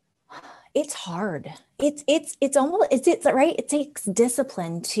 it's hard. It's almost it's right. It takes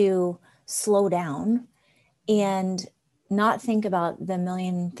discipline to slow down and not think about the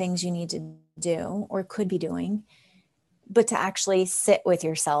million things you need to do or could be doing, but to actually sit with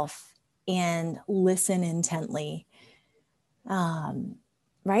yourself and listen intently.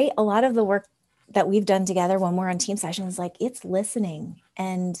 Right? A lot of the work that we've done together when we're on team sessions, like it's listening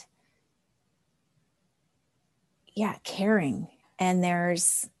and caring. And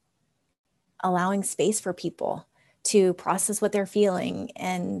there's allowing space for people to process what they're feeling.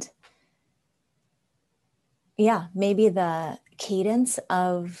 And maybe the cadence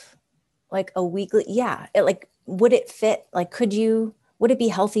of like a weekly, would it fit? Like, would it be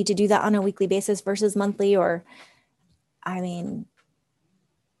healthy to do that on a weekly basis versus monthly? Or, I mean,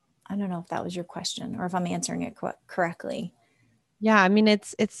 I don't know if that was your question or if I'm answering it correctly. Yeah. I mean,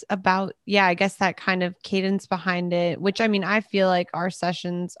 it's about, I guess that kind of cadence behind it, which I mean, I feel like our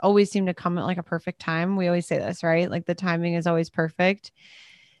sessions always seem to come at like a perfect time. We always say this, right? Like the timing is always perfect.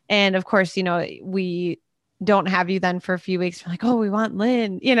 And of course, we don't have you then for a few weeks. We're like, oh, we want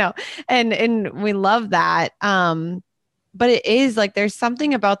Lynn, and we love that. But it is like, there's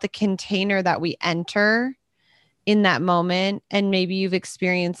something about the container that we enter in that moment. And maybe you've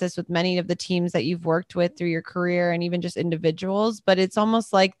experienced this with many of the teams that you've worked with through your career and even just individuals, but it's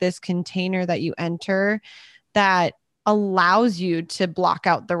almost like this container that you enter that allows you to block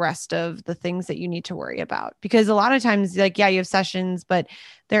out the rest of the things that you need to worry about. Because a lot of times, like, you have sessions, but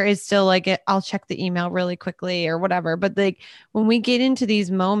there is still like, I'll check the email really quickly or whatever. But like when we get into these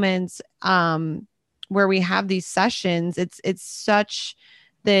moments, where we have these sessions, it's such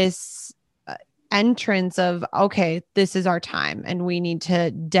this entrance of, okay, this is our time and we need to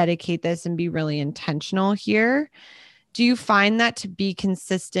dedicate this and be really intentional here. Do you find that to be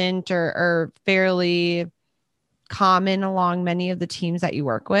consistent or fairly common along many of the teams that you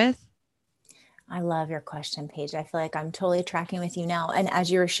work with? I love your question, Paige. I feel like I'm totally tracking with you now. And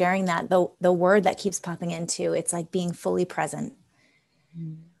as you were sharing that, the word that keeps popping into, it's like being fully present,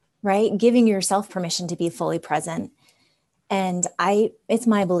 right? Giving yourself permission to be fully present. And it's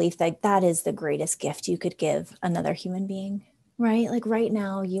my belief that that is the greatest gift you could give another human being, right? Like right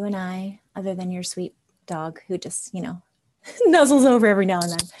now, you and I, other than your sweet dog who just, nuzzles over every now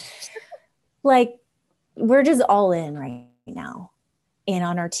and then, like we're just all in right now. And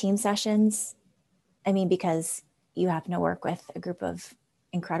on our team sessions, I mean, because you happen to work with a group of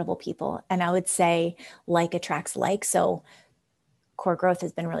incredible people. And I would say like attracts like. So Core Growth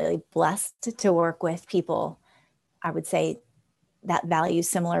has been really blessed to work with people, I would say, that value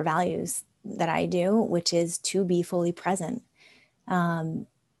similar values that I do, which is to be fully present. And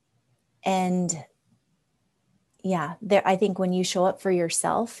I think when you show up for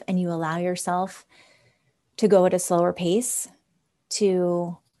yourself and you allow yourself to go at a slower pace,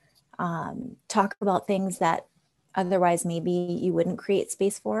 to talk about things that otherwise maybe you wouldn't create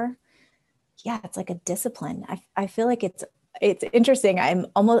space for. It's like a discipline. I feel like it's interesting.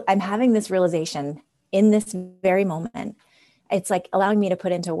 I'm having this realization in this very moment. It's like allowing me to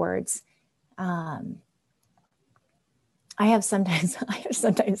put into words. I have sometimes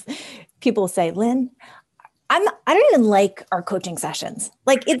people say, Lynn, I don't even like our coaching sessions.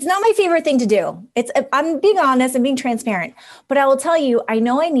 Like, it's not my favorite thing to do. I'm being honest and being transparent, but I will tell you, I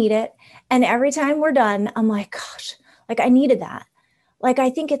know I need it. And every time we're done, I'm like, gosh, like I needed that. Like, I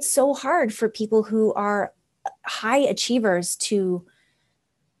think it's so hard for people who are high achievers to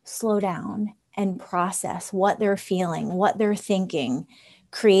slow down and process what they're feeling, what they're thinking,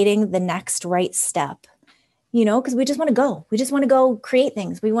 creating the next right step, because we just want to go. We just want to go create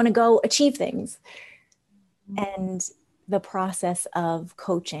things. We want to go achieve things. And the process of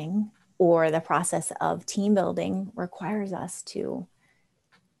coaching or the process of team building requires us to,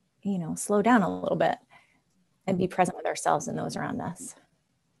 slow down a little bit and be present with ourselves and those around us.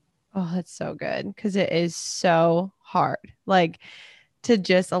 Oh, that's so good. Because it is so hard. Like, to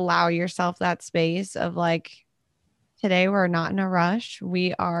just allow yourself that space of like, today we're not in a rush.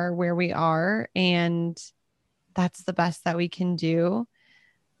 We are where we are. And that's the best that we can do.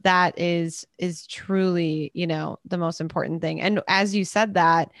 That is truly, the most important thing. And as you said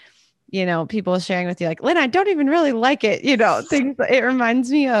that, people sharing with you like, Lynn, I don't even really like it. Things, it reminds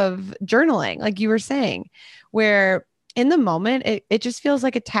me of journaling, like you were saying, where in the moment, it just feels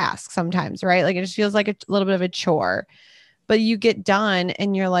like a task sometimes, right? Like it just feels like a little bit of a chore. But you get done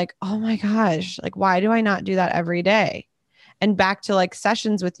and you're like, oh my gosh, like, why do I not do that every day? And back to like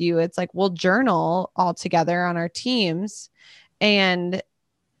sessions with you, it's like we'll journal all together on our teams. And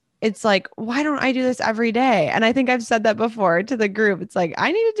it's like, why don't I do this every day? And I think I've said that before to the group. It's like,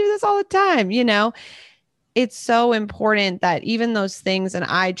 I need to do this all the time. It's so important that even those things, and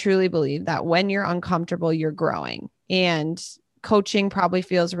I truly believe that when you're uncomfortable, you're growing. And coaching probably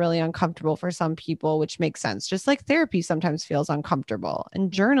feels really uncomfortable for some people, which makes sense. Just like therapy sometimes feels uncomfortable,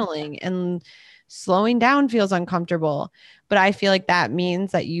 and journaling and slowing down feels uncomfortable. But I feel like that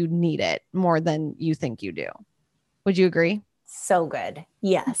means that you need it more than you think you do. Would you agree? So good.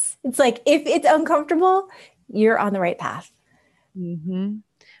 Yes. It's like, if it's uncomfortable, you're on the right path. Mm-hmm.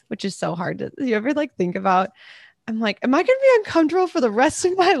 Which is so hard to, you ever like think about, I'm like, am I going to be uncomfortable for the rest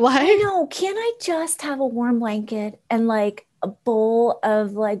of my life? I know. Can I just have a warm blanket and like a bowl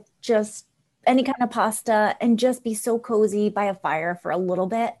of like just any kind of pasta and just be so cozy by a fire for a little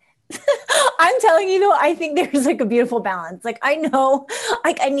bit? I'm telling you though, I think there's like a beautiful balance. Like I know,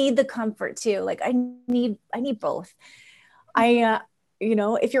 like I need the comfort too. Like I need both.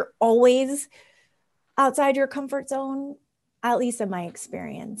 If you're always outside your comfort zone, at least in my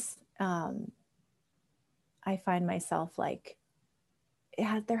experience, I find myself like,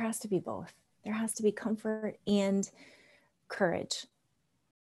 there has to be both. There has to be comfort and courage.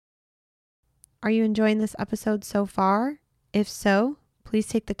 Are you enjoying this episode so far? If so, please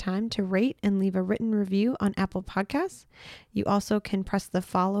take the time to rate and leave a written review on Apple Podcasts. You also can press the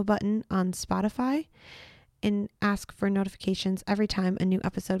follow button on Spotify and ask for notifications every time a new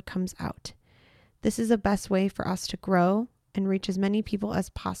episode comes out. This is the best way for us to grow and reach as many people as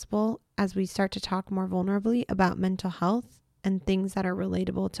possible as we start to talk more vulnerably about mental health and things that are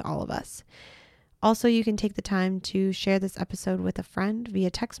relatable to all of us. Also, you can take the time to share this episode with a friend via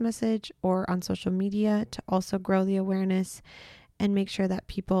text message or on social media to also grow the awareness and make sure that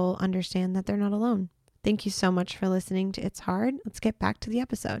people understand that they're not alone. Thank you so much for listening to It's Hard. Let's get back to the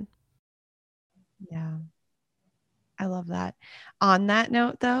episode. Yeah. I love that. On that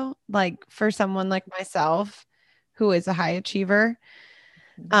note, though, like for someone like myself, who is a high achiever,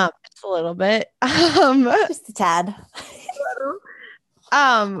 just a little bit, just a tad.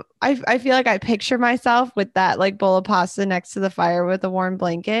 I feel like I picture myself with that like bowl of pasta next to the fire with a warm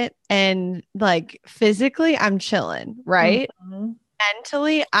blanket, and like physically I'm chilling, right? Mm-hmm.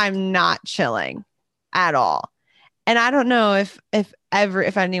 Mentally, I'm not chilling at all. And I don't know if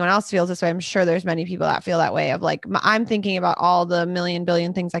anyone else feels this way. I'm sure there's many people that feel that way of like, I'm thinking about all the million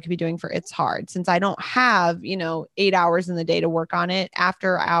billion things I could be doing for It's Hard, since I don't have, 8 hours in the day to work on it.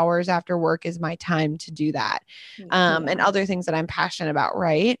 After hours after work is my time to do that. And other things that I'm passionate about.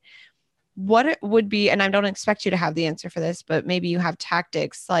 Right. What it would be, and I don't expect you to have the answer for this, but maybe you have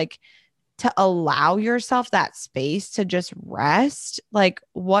tactics like to allow yourself that space to just rest. Like,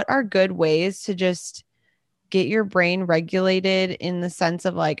 what are good ways to just get your brain regulated in the sense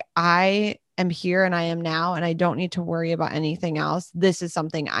of like, I am here and I am now, and I don't need to worry about anything else. This is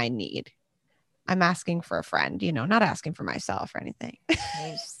something I need. I'm asking for a friend, not asking for myself or anything.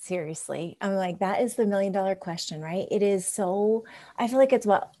 Seriously. I'm like, that is the $1 million question, right? It is so, I feel like it's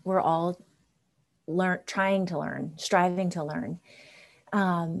what we're all striving to learn.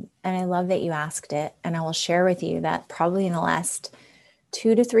 And I love that you asked it. And I will share with you that probably in the last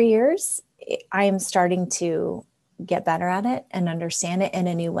 2 to 3 years, I am starting to get better at it and understand it in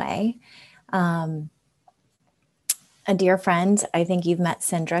a new way. A dear friend, I think you've met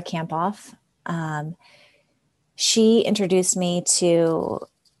Sindra Kampoff. She introduced me to,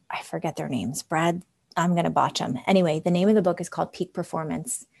 I forget their names, Brad, I'm going to botch them. Anyway, the name of the book is called Peak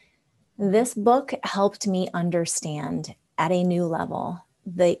Performance. This book helped me understand at a new level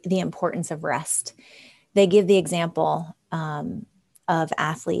the importance of rest. They give the example of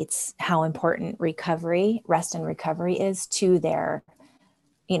athletes, how important rest and recovery is to their,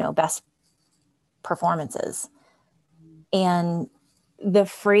 best performances. And the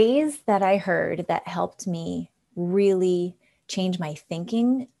phrase that I heard that helped me really change my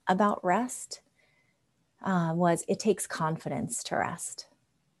thinking about rest was, it takes confidence to rest.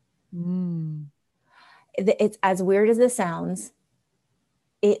 It's as weird as this sounds.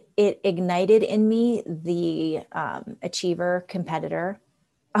 It ignited in me the achiever competitor.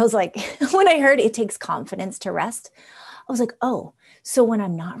 I was like, when I heard it takes confidence to rest, I was like, oh, so when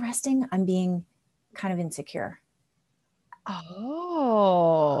I'm not resting, I'm being kind of insecure.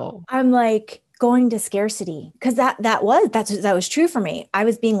 Oh, I'm like going to scarcity, because that was true for me. I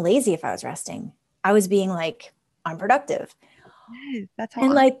was being lazy if I was resting. I was being like unproductive. yes, that's how.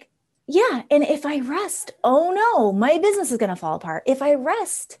 And like, yeah. And if I rest, oh no, my business is going to fall apart. If I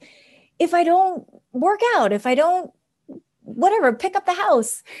rest, if I don't work out, if I don't, whatever, pick up the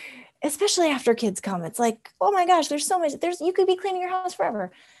house, especially after kids come. It's like, oh my gosh, there's so much, you could be cleaning your house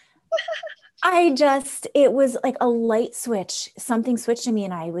forever. It was like a light switch. Something switched in me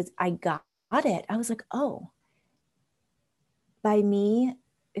and I got it. I was like, oh, by me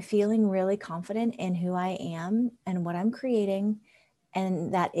feeling really confident in who I am and what I'm creating,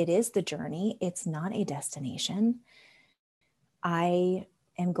 and that it is the journey, it's not a destination. I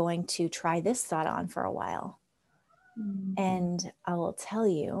am going to try this thought on for a while. Mm-hmm. And I will tell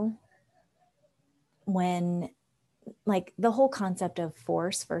you, when like the whole concept of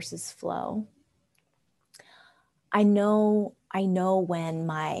force versus flow, I know when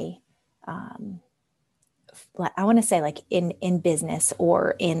my, I want to say like in business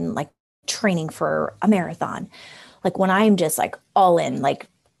or in like training for a marathon, like when I'm just like all in, like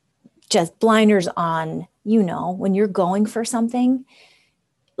just blinders on, when you're going for something,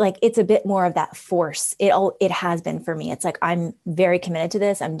 like it's a bit more of that force. It has been for me. It's like, I'm very committed to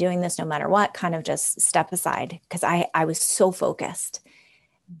this. I'm doing this no matter what, kind of just step aside because I was so focused.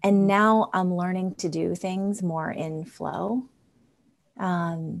 And now I'm learning to do things more in flow.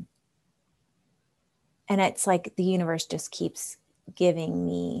 And it's like the universe just keeps giving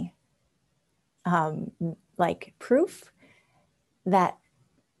me like proof that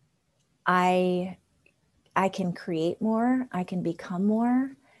I can create more, I can become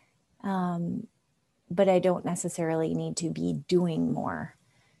more, but I don't necessarily need to be doing more.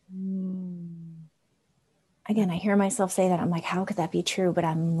 Again, I hear myself say that. I'm like, how could that be true? But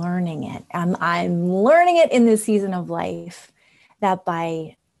I'm learning it. I'm learning it in this season of life, that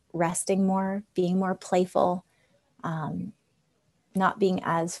by resting more, being more playful, not being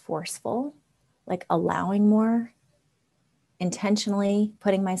as forceful, like allowing more, intentionally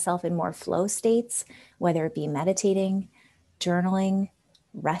putting myself in more flow states, whether it be meditating, journaling,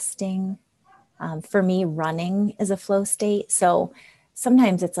 resting. For me, running is a flow state. So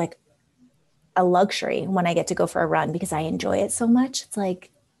sometimes it's like a luxury when I get to go for a run because I enjoy it so much. It's like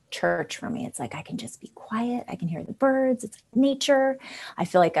church for me. It's like I can just be quiet. I can hear the birds. It's nature. I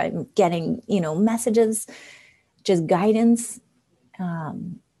feel like I'm getting, messages, just guidance.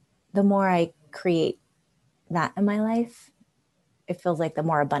 The more I create that in my life, it feels like the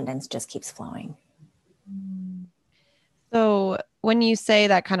more abundance just keeps flowing. So when you say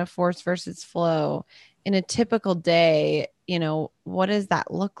that kind of force versus flow in a typical day, what does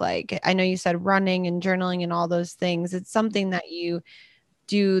that look like? I know you said running and journaling and all those things. It's something that you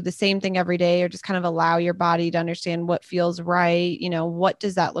do the same thing every day, or just kind of allow your body to understand what feels right. What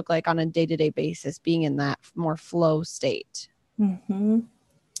does that look like on a day-to-day basis, being in that more flow state? Mm-hmm.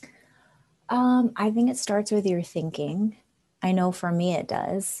 I think it starts with your thinking. I know for me it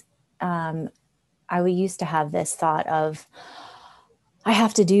does. I used to have this thought of, I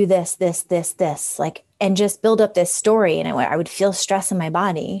have to do this, like, and just build up this story. And I would feel stress in my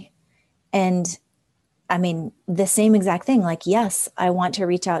body. And I mean, the same exact thing, like, yes, I want to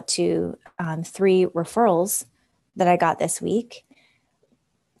reach out to 3 referrals that I got this week.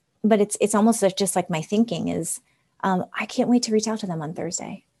 But it's almost just like my thinking is, I can't wait to reach out to them on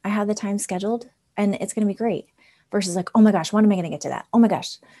Thursday. I have the time scheduled and it's going to be great. Versus like, oh my gosh, when am I going to get to that? Oh my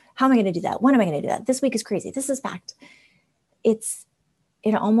gosh, how am I going to do that? When am I going to do that? This week is crazy. This is packed.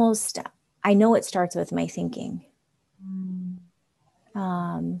 I know it starts with my thinking.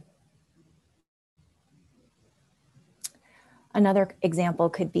 Another example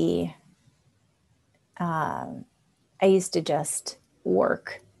could be, I used to just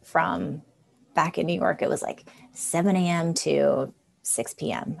work from back in New York. It was like 7 a.m. to 6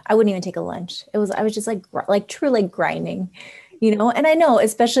 p.m. I wouldn't even take a lunch. I was just like true, like grinding, and I know,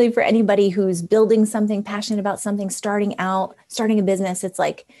 especially for anybody who's building something, passionate about something, starting a business, it's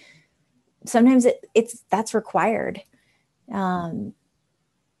like, sometimes that's required. And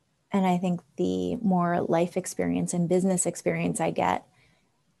I think the more life experience and business experience I get,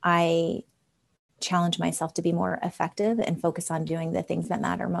 I challenge myself to be more effective and focus on doing the things that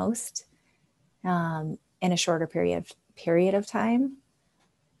matter most in a shorter period of time.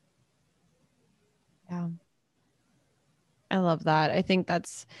 Yeah. I love that. I think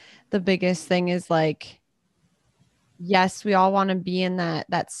that's the biggest thing is like, yes, we all want to be in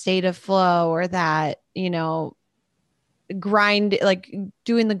that state of flow, or that, grind, like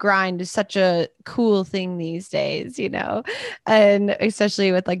doing the grind is such a cool thing these days, and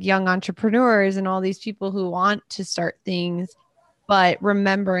especially with like young entrepreneurs and all these people who want to start things, but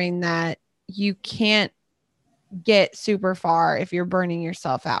remembering that you can't get super far if you're burning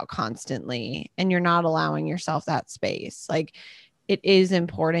yourself out constantly and you're not allowing yourself that space. Like, it is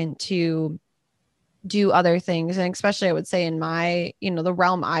important to do other things. And especially I would say in my, the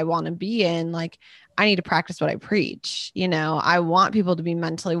realm I want to be in, like I need to practice what I preach. I want people to be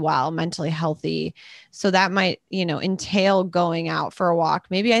mentally well, mentally healthy. So that might, entail going out for a walk.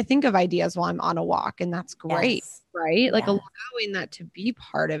 Maybe I think of ideas while I'm on a walk, and that's great, Yes. right? Like Yeah. allowing that to be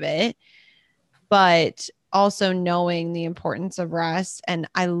part of it, but also knowing the importance of rest. And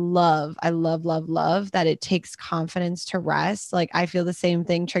I love that it takes confidence to rest. Like I feel the same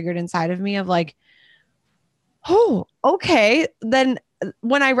thing triggered inside of me of like, oh, okay. Then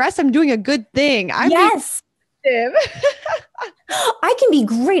when I rest, I'm doing a good thing. I'm being Yes. active. I can be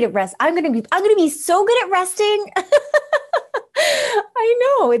great at rest. I'm gonna be so good at resting.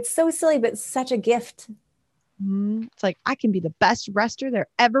 I know it's so silly, but such a gift. It's like I can be the best rester there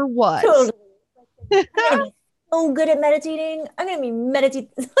ever was. Totally. I'm gonna be so good at meditating. I'm gonna be meditating.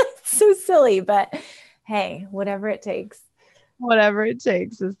 So silly, but hey, whatever it takes. Whatever it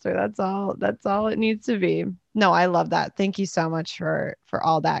takes, sister. That's all it needs to be. No, I love that. Thank you so much for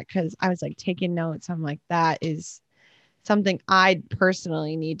all that. Cause I was like taking notes. I'm like, that is something I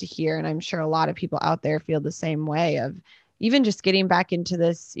personally need to hear. And I'm sure a lot of people out there feel the same way of even just getting back into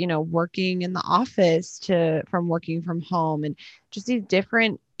this, working in the office from working from home, and just these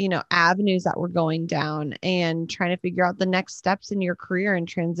different, avenues that we're going down, and trying to figure out the next steps in your career and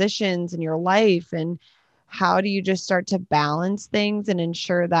transitions in your life. And how do you just start to balance things and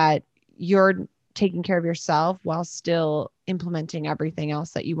ensure that you're taking care of yourself while still implementing everything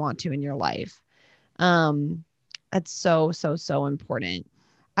else that you want to in your life. Um, that's so, so, so important.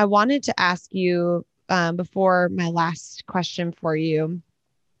 I wanted to ask you before my last question for you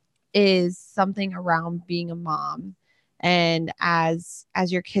is something around being a mom. And as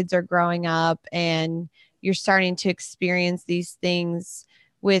your kids are growing up and you're starting to experience these things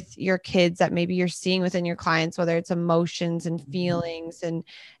with your kids that maybe you're seeing within your clients, whether it's emotions and feelings,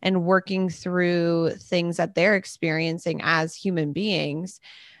 and working through things that they're experiencing as human beings,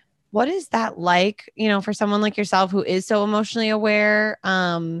 what is that like, for someone like yourself who is so emotionally aware?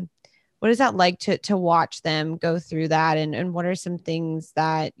 What is that like to watch them go through that? And what are some things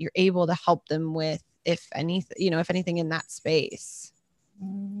that you're able to help them with, if anything, if anything in that space?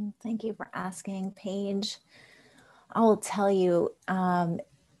 Thank you for asking, Paige. I will tell you,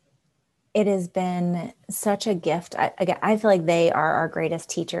 it has been such a gift. I feel like they are our greatest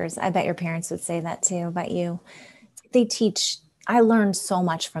teachers. I bet your parents would say that too about you. They teach, I learned so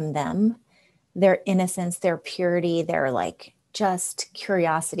much from them, their innocence, their purity, their like just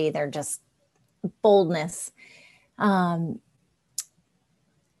curiosity, their just boldness. Um,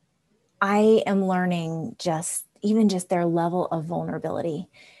 I am learning even just their level of vulnerability.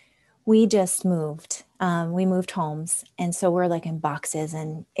 We just moved. We moved homes. And so we're like in boxes.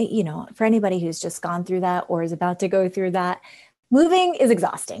 And, for anybody who's just gone through that or is about to go through that, moving is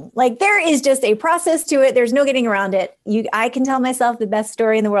exhausting. Like there is just a process to it. There's no getting around it. I can tell myself the best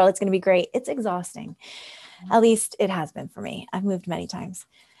story in the world. It's going to be great. It's exhausting. At least it has been for me. I've moved many times.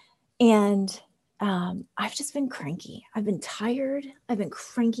 And I've just been cranky. I've been tired. I've been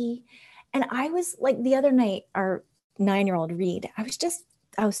cranky. And I was like the other night, our 9-year-old Reed, I was just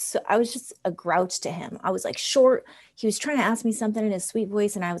a grouch to him. I was like short. He was trying to ask me something in his sweet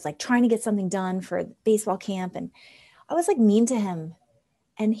voice. And I was like trying to get something done for baseball camp. And I was like mean to him.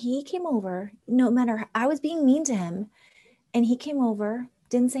 And he came over, no matter, I was being mean to him. And he came over,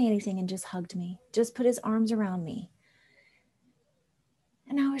 didn't say anything, and just hugged me, just put his arms around me.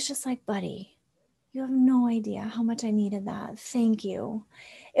 And I was just like, buddy, you have no idea how much I needed that. Thank you.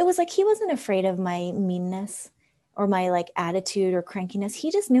 It was like he wasn't afraid of my meanness or my like attitude or crankiness.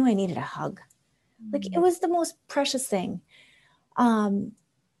 He just knew I needed a hug. Like it was the most precious thing.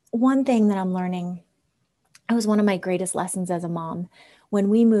 One thing that I'm learning, it was one of my greatest lessons as a mom. When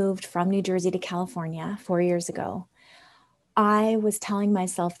we moved from New Jersey to California 4 years ago, I was telling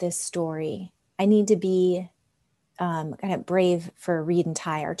myself this story. I need to be kind of brave for Reed and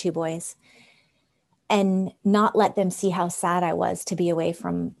Ty, our two boys, and not let them see how sad I was to be away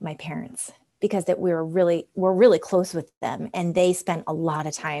from my parents, because that we're really close with them. And they spent a lot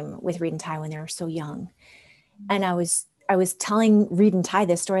of time with Reed and Ty when they were so young. And I was telling Reed and Ty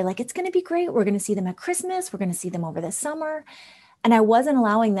this story, like, it's going to be great. We're going to see them at Christmas. We're going to see them over the summer. And I wasn't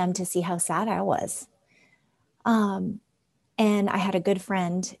allowing them to see how sad I was. And I had a good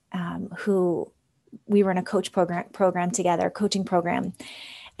friend who we were in a coaching program together.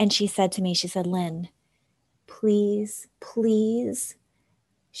 And she said to me, she said, Lynn, please, please.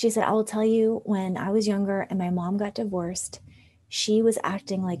 She said, I will tell you, when I was younger and my mom got divorced, she was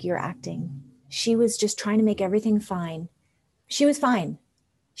acting like you're acting. She was just trying to make everything fine. She was fine.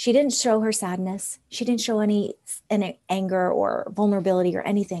 She didn't show her sadness. She didn't show any anger or vulnerability or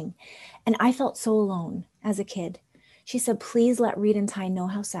anything. And I felt so alone as a kid. She said, please let Reed and Ty know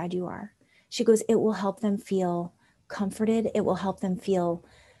how sad you are. She goes, it will help them feel comforted. It will help them feel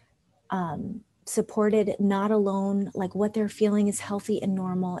supported, not alone, like what they're feeling is healthy and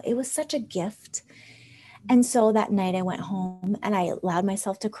normal. It was such a gift. And so that night I went home and I allowed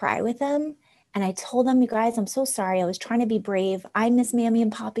myself to cry with them. And I told them, you guys, I'm so sorry. I was trying to be brave. I miss Mammy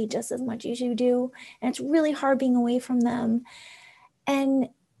and Poppy just as much as you do. And it's really hard being away from them. And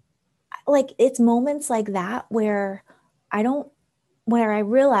like, it's moments like that where I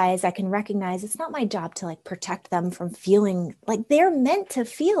realize I can recognize it's not my job to like protect them from feeling like they're meant to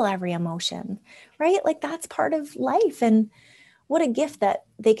feel every emotion, right? Like that's part of life. And what a gift that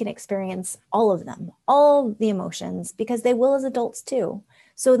they can experience all of them, all the emotions, because they will as adults too.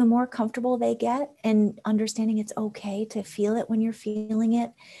 So the more comfortable they get and understanding it's okay to feel it when you're feeling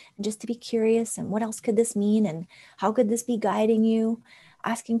it, and just to be curious and what else could this mean? And how could this be guiding you?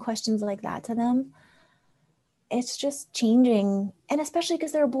 Asking questions like that to them. It's just changing. And especially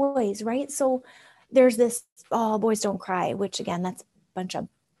because they're boys, right? So there's this, oh, boys don't cry, which again, that's a bunch of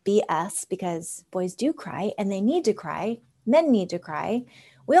BS because boys do cry and they need to cry. Men need to cry.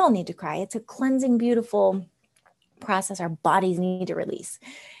 We all need to cry. It's a cleansing, beautiful process our bodies need to release.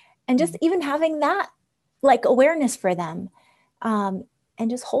 And just even having that like awareness for them and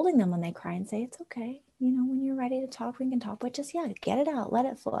just holding them when they cry and say, it's okay. You know, when you're ready to talk, we can talk, but just, yeah, get it out, let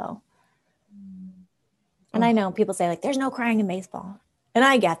it flow. And I know people say like, there's no crying in baseball. And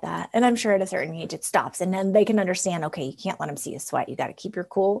I get that. And I'm sure at a certain age it stops and then they can understand, okay, you can't let them see you sweat. You got to keep your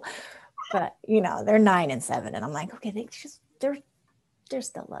cool. But you know, they're 9 and 7 and I'm like, okay, they're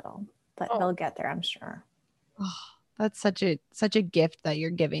still little, but they'll get there, I'm sure. Oh, that's such a gift that you're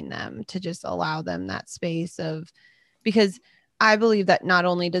giving them to just allow them that space of, because I believe that not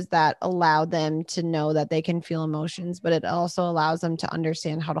only does that allow them to know that they can feel emotions, but it also allows them to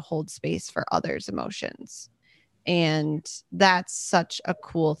understand how to hold space for others' emotions. And that's such a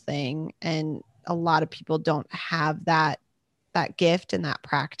cool thing. And a lot of people don't have that gift and that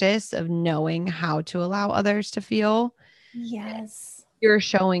practice of knowing how to allow others to feel. Yes. You're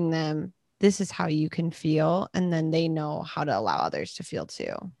showing them this is how you can feel. And then they know how to allow others to feel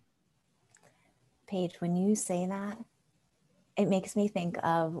too. Paige, when you say that, it makes me think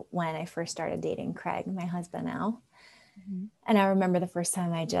of when I first started dating Craig, my husband now. Mm-hmm. And I remember the first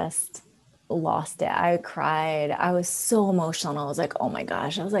time I just lost it. I cried. I was so emotional. And I was like, oh my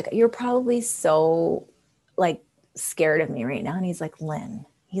gosh. I was like, you're probably so like scared of me right now. And he's like, Lynn,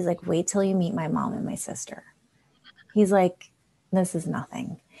 he's like, wait till you meet my mom and my sister. He's like, this is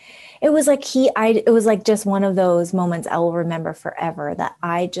nothing. It was like it was like just one of those moments I will remember forever that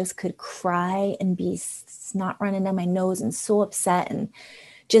I just could cry and be snot running down my nose and so upset and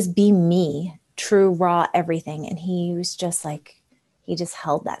just be me, true, raw, everything. And he was just like, he just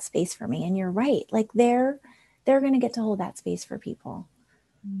held that space for me. And you're right. Like they're going to get to hold that space for people.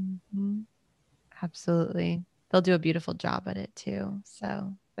 Mm-hmm. Absolutely. They'll do a beautiful job at it too.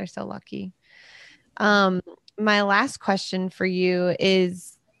 So they're so lucky. My last question for you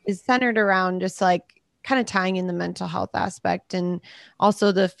is centered around just like kind of tying in the mental health aspect and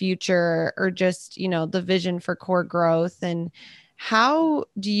also the future or just, you know, the vision for core growth. And how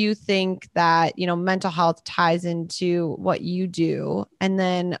do you think that, you know, mental health ties into what you do? And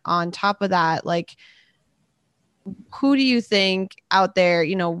then on top of that, like, who do you think out there,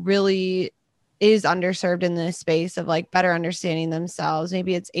 you know, really is underserved in this space of like better understanding themselves?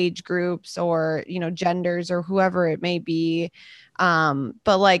 Maybe it's age groups or, you know, genders or whoever it may be.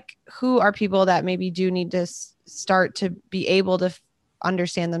 But like, who are people that maybe do need to start to be able to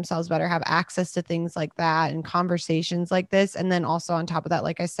understand themselves better, have access to things like that and conversations like this? And then also on top of that,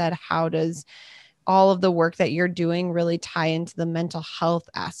 like I said, how does all of the work that you're doing really tie into the mental health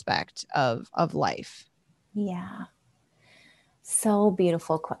aspect of life? Yeah. So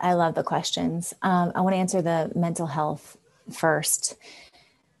beautiful. I love the questions. I want to answer the mental health first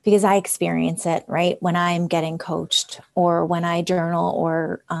because I experience it, right? When I'm getting coached or when I journal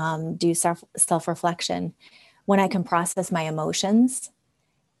or do self-reflection, when I can process my emotions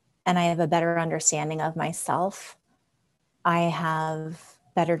and I have a better understanding of myself, I have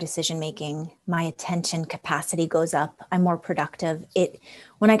better decision making. My attention capacity goes up. I'm more productive.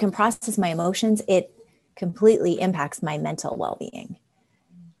 When I can process my emotions, it completely impacts my mental well-being.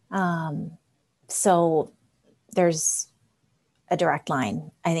 So there's a direct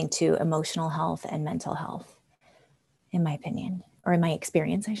line, I think, to emotional health and mental health, in my opinion, or in my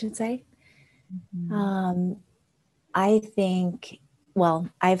experience, I should say. Mm-hmm. I think, well,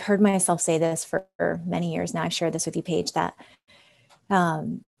 I've heard myself say this for many years now. I've shared this with you, Paige, that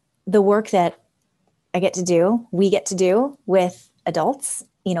the work that we get to do with adults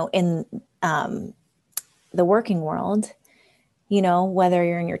in the working world, whether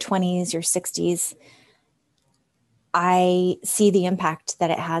you're in your 20s, your 60s, I see the impact that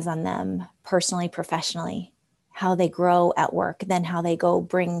it has on them personally, professionally, how they grow at work, then how they go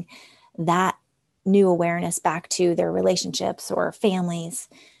bring that new awareness back to their relationships or families.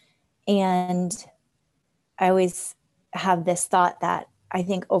 And I always have this thought that I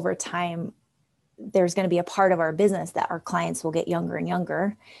think over time, there's going to be a part of our business that our clients will get younger and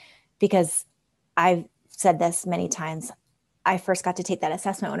younger, because I've said this many times. I first got to take that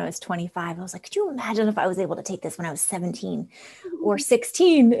assessment when I was 25. I was like, could you imagine if I was able to take this when I was 17 or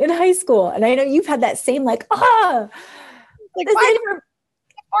 16 in high school? And I know you've had that same like, like, why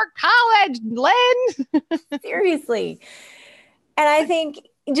for college, Lynn? Seriously. And I think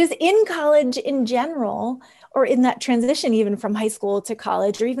just in college in general, or in that transition, even from high school to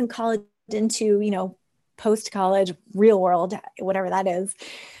college, or even college into, post-college, real world, whatever that is,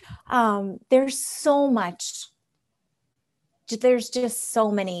 there's just so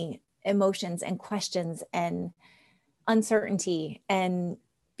many emotions and questions and uncertainty and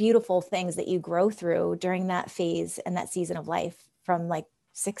beautiful things that you grow through during that phase and that season of life, from like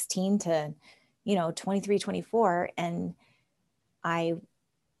 16 to 23, 24. And I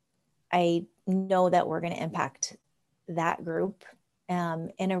know that we're going to impact that group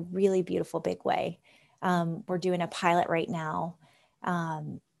in a really beautiful, big way. We're doing a pilot right now,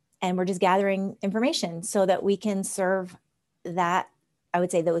 and we're just gathering information so that we can serve that, I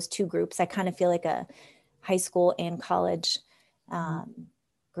would say, those two groups. I kind of feel like a high school and college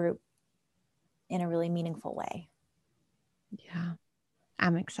group in a really meaningful way. Yeah,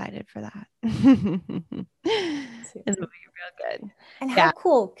 I'm excited for that. It'll be real good. And how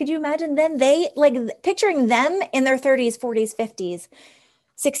cool. Could you imagine then picturing them in their 30s, 40s, 50s,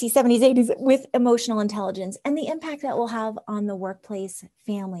 60s, 70s, 80s with emotional intelligence, and the impact that will have on the workplace,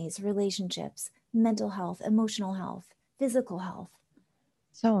 families, relationships, mental health, emotional health, physical health.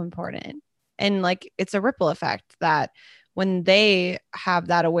 So important. And it's a ripple effect that when they have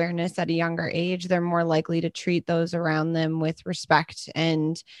that awareness at a younger age, they're more likely to treat those around them with respect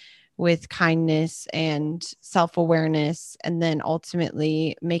and with kindness and self-awareness, and then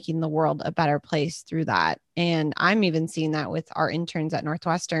ultimately making the world a better place through that. And I'm even seeing that with our interns at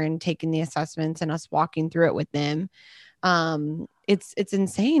Northwestern, taking the assessments and us walking through it with them. It's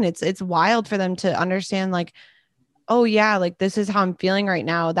insane. It's wild for them to understand, oh yeah, this is how I'm feeling right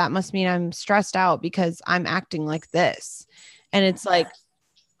now. That must mean I'm stressed out because I'm acting like this. And it's like,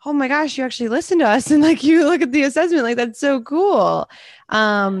 oh my gosh, you actually listen to us. And you look at the assessment, that's so cool.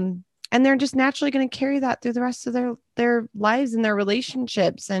 And they're just naturally going to carry that through the rest of their lives and their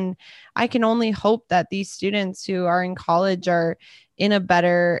relationships. And I can only hope that these students who are in college are in a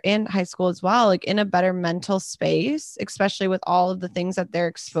better, and high school as well, in a better mental space, especially with all of the things that they're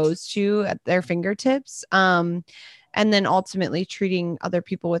exposed to at their fingertips. And then ultimately treating other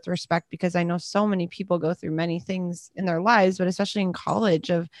people with respect, because I know so many people go through many things in their lives, but especially in college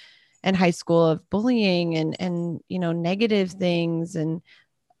and high school, of bullying and negative things, and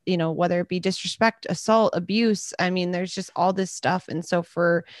whether it be disrespect, assault, abuse. I mean, there's just all this stuff. And so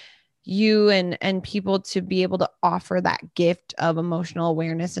for you and people to be able to offer that gift of emotional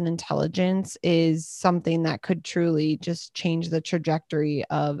awareness and intelligence is something that could truly just change the trajectory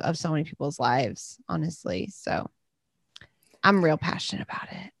of so many people's lives, honestly. So I'm real passionate about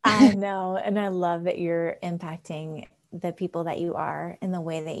it. I know. And I love that you're impacting the people that you are in the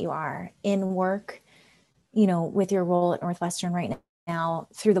way that you are in work, with your role at Northwestern right now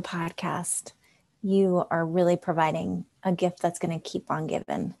through the podcast. You are really providing a gift that's going to keep on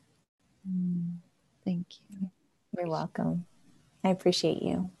giving. Thank you. You're welcome. I appreciate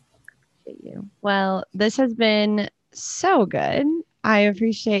you. Well, this has been so good. I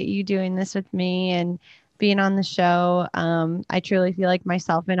appreciate you doing this with me and being on the show. I truly feel like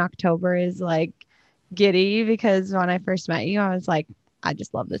myself in October is giddy, because when I first met you, I was like, I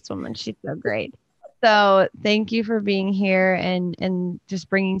just love this woman. She's so great. So thank you for being here and just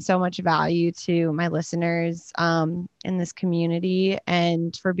bringing so much value to my listeners in this community,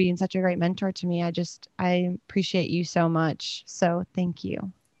 and for being such a great mentor to me. I appreciate you so much. So thank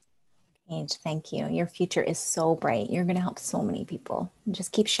you. Paige, thank you. Your future is so bright. You're going to help so many people.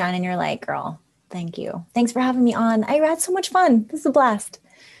 Just keep shining your light, girl. Thank you. Thanks for having me on. I had so much fun. This is a blast.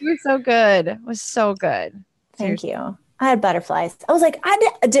 You were so good. It was so good. Thank you. I had butterflies. I was like, was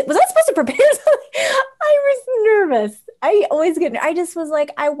I supposed to prepare something? I was nervous. I just was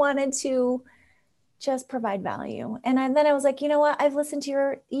like, I wanted to just provide value. And then I was like, you know what? I've listened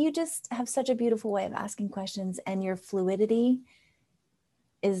to you just have such a beautiful way of asking questions, and your fluidity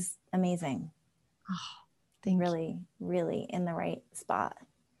is amazing. Oh, thank you. Really, really in the right spot.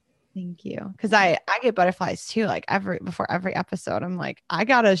 Thank you. Because I get butterflies too. Like before every episode, I'm like, I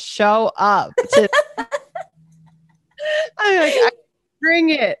gotta show up. I'm like, I bring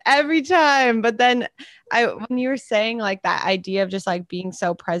it every time. But then when you were saying like that idea of just like being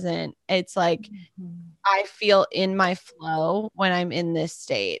so present, it's like I feel in my flow when I'm in this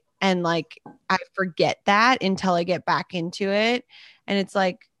state. And like I forget that until I get back into it. And it's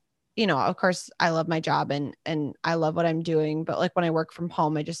like, of course I love my job and I love what I'm doing. But like when I work from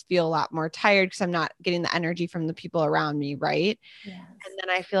home, I just feel a lot more tired because I'm not getting the energy from the people around me. Right. Yes. And then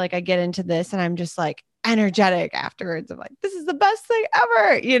I feel like I get into this and I'm just like energetic afterwards. I'm like, this is the best thing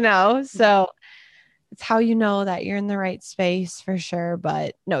ever, So it's how you know that you're in the right space for sure.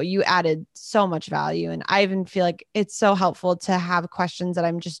 But no, you added so much value. And I even feel like it's so helpful to have questions that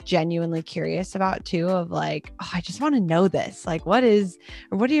I'm just genuinely curious about too, of like, oh, I just want to know this. Like, what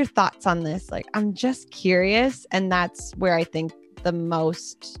are your thoughts on this? Like, I'm just curious. And that's where I think the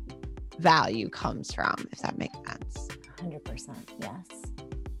most value comes from, if that makes sense. 100%. Yes.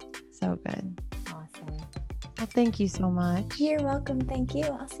 So good. Awesome. Well, thank you so much. You're welcome. Thank you.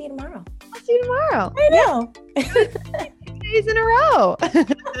 I'll see you tomorrow. I know. 2 days in a row.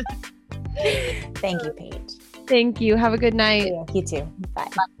 Thank you, Paige. Thank you. Have a good night. You too. Bye.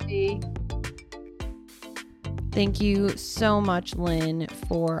 Bye. Thank you so much, Lynn,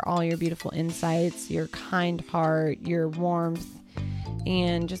 for all your beautiful insights, your kind heart, your warmth,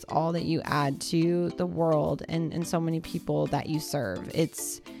 and just all that you add to the world and so many people that you serve.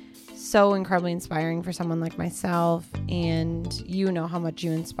 It's so incredibly inspiring for someone like myself, and you know how much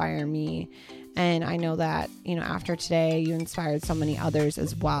you inspire me, and I know that after today you inspired so many others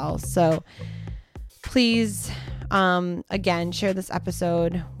as well. So please again, share this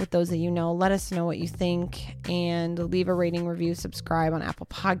episode with those that you know. Let us know what you think, and leave a rating, review, subscribe on Apple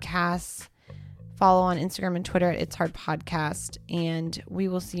Podcasts, follow on Instagram and Twitter at It's Hard Podcast, and we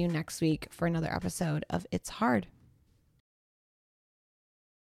will see you next week for another episode of It's Hard.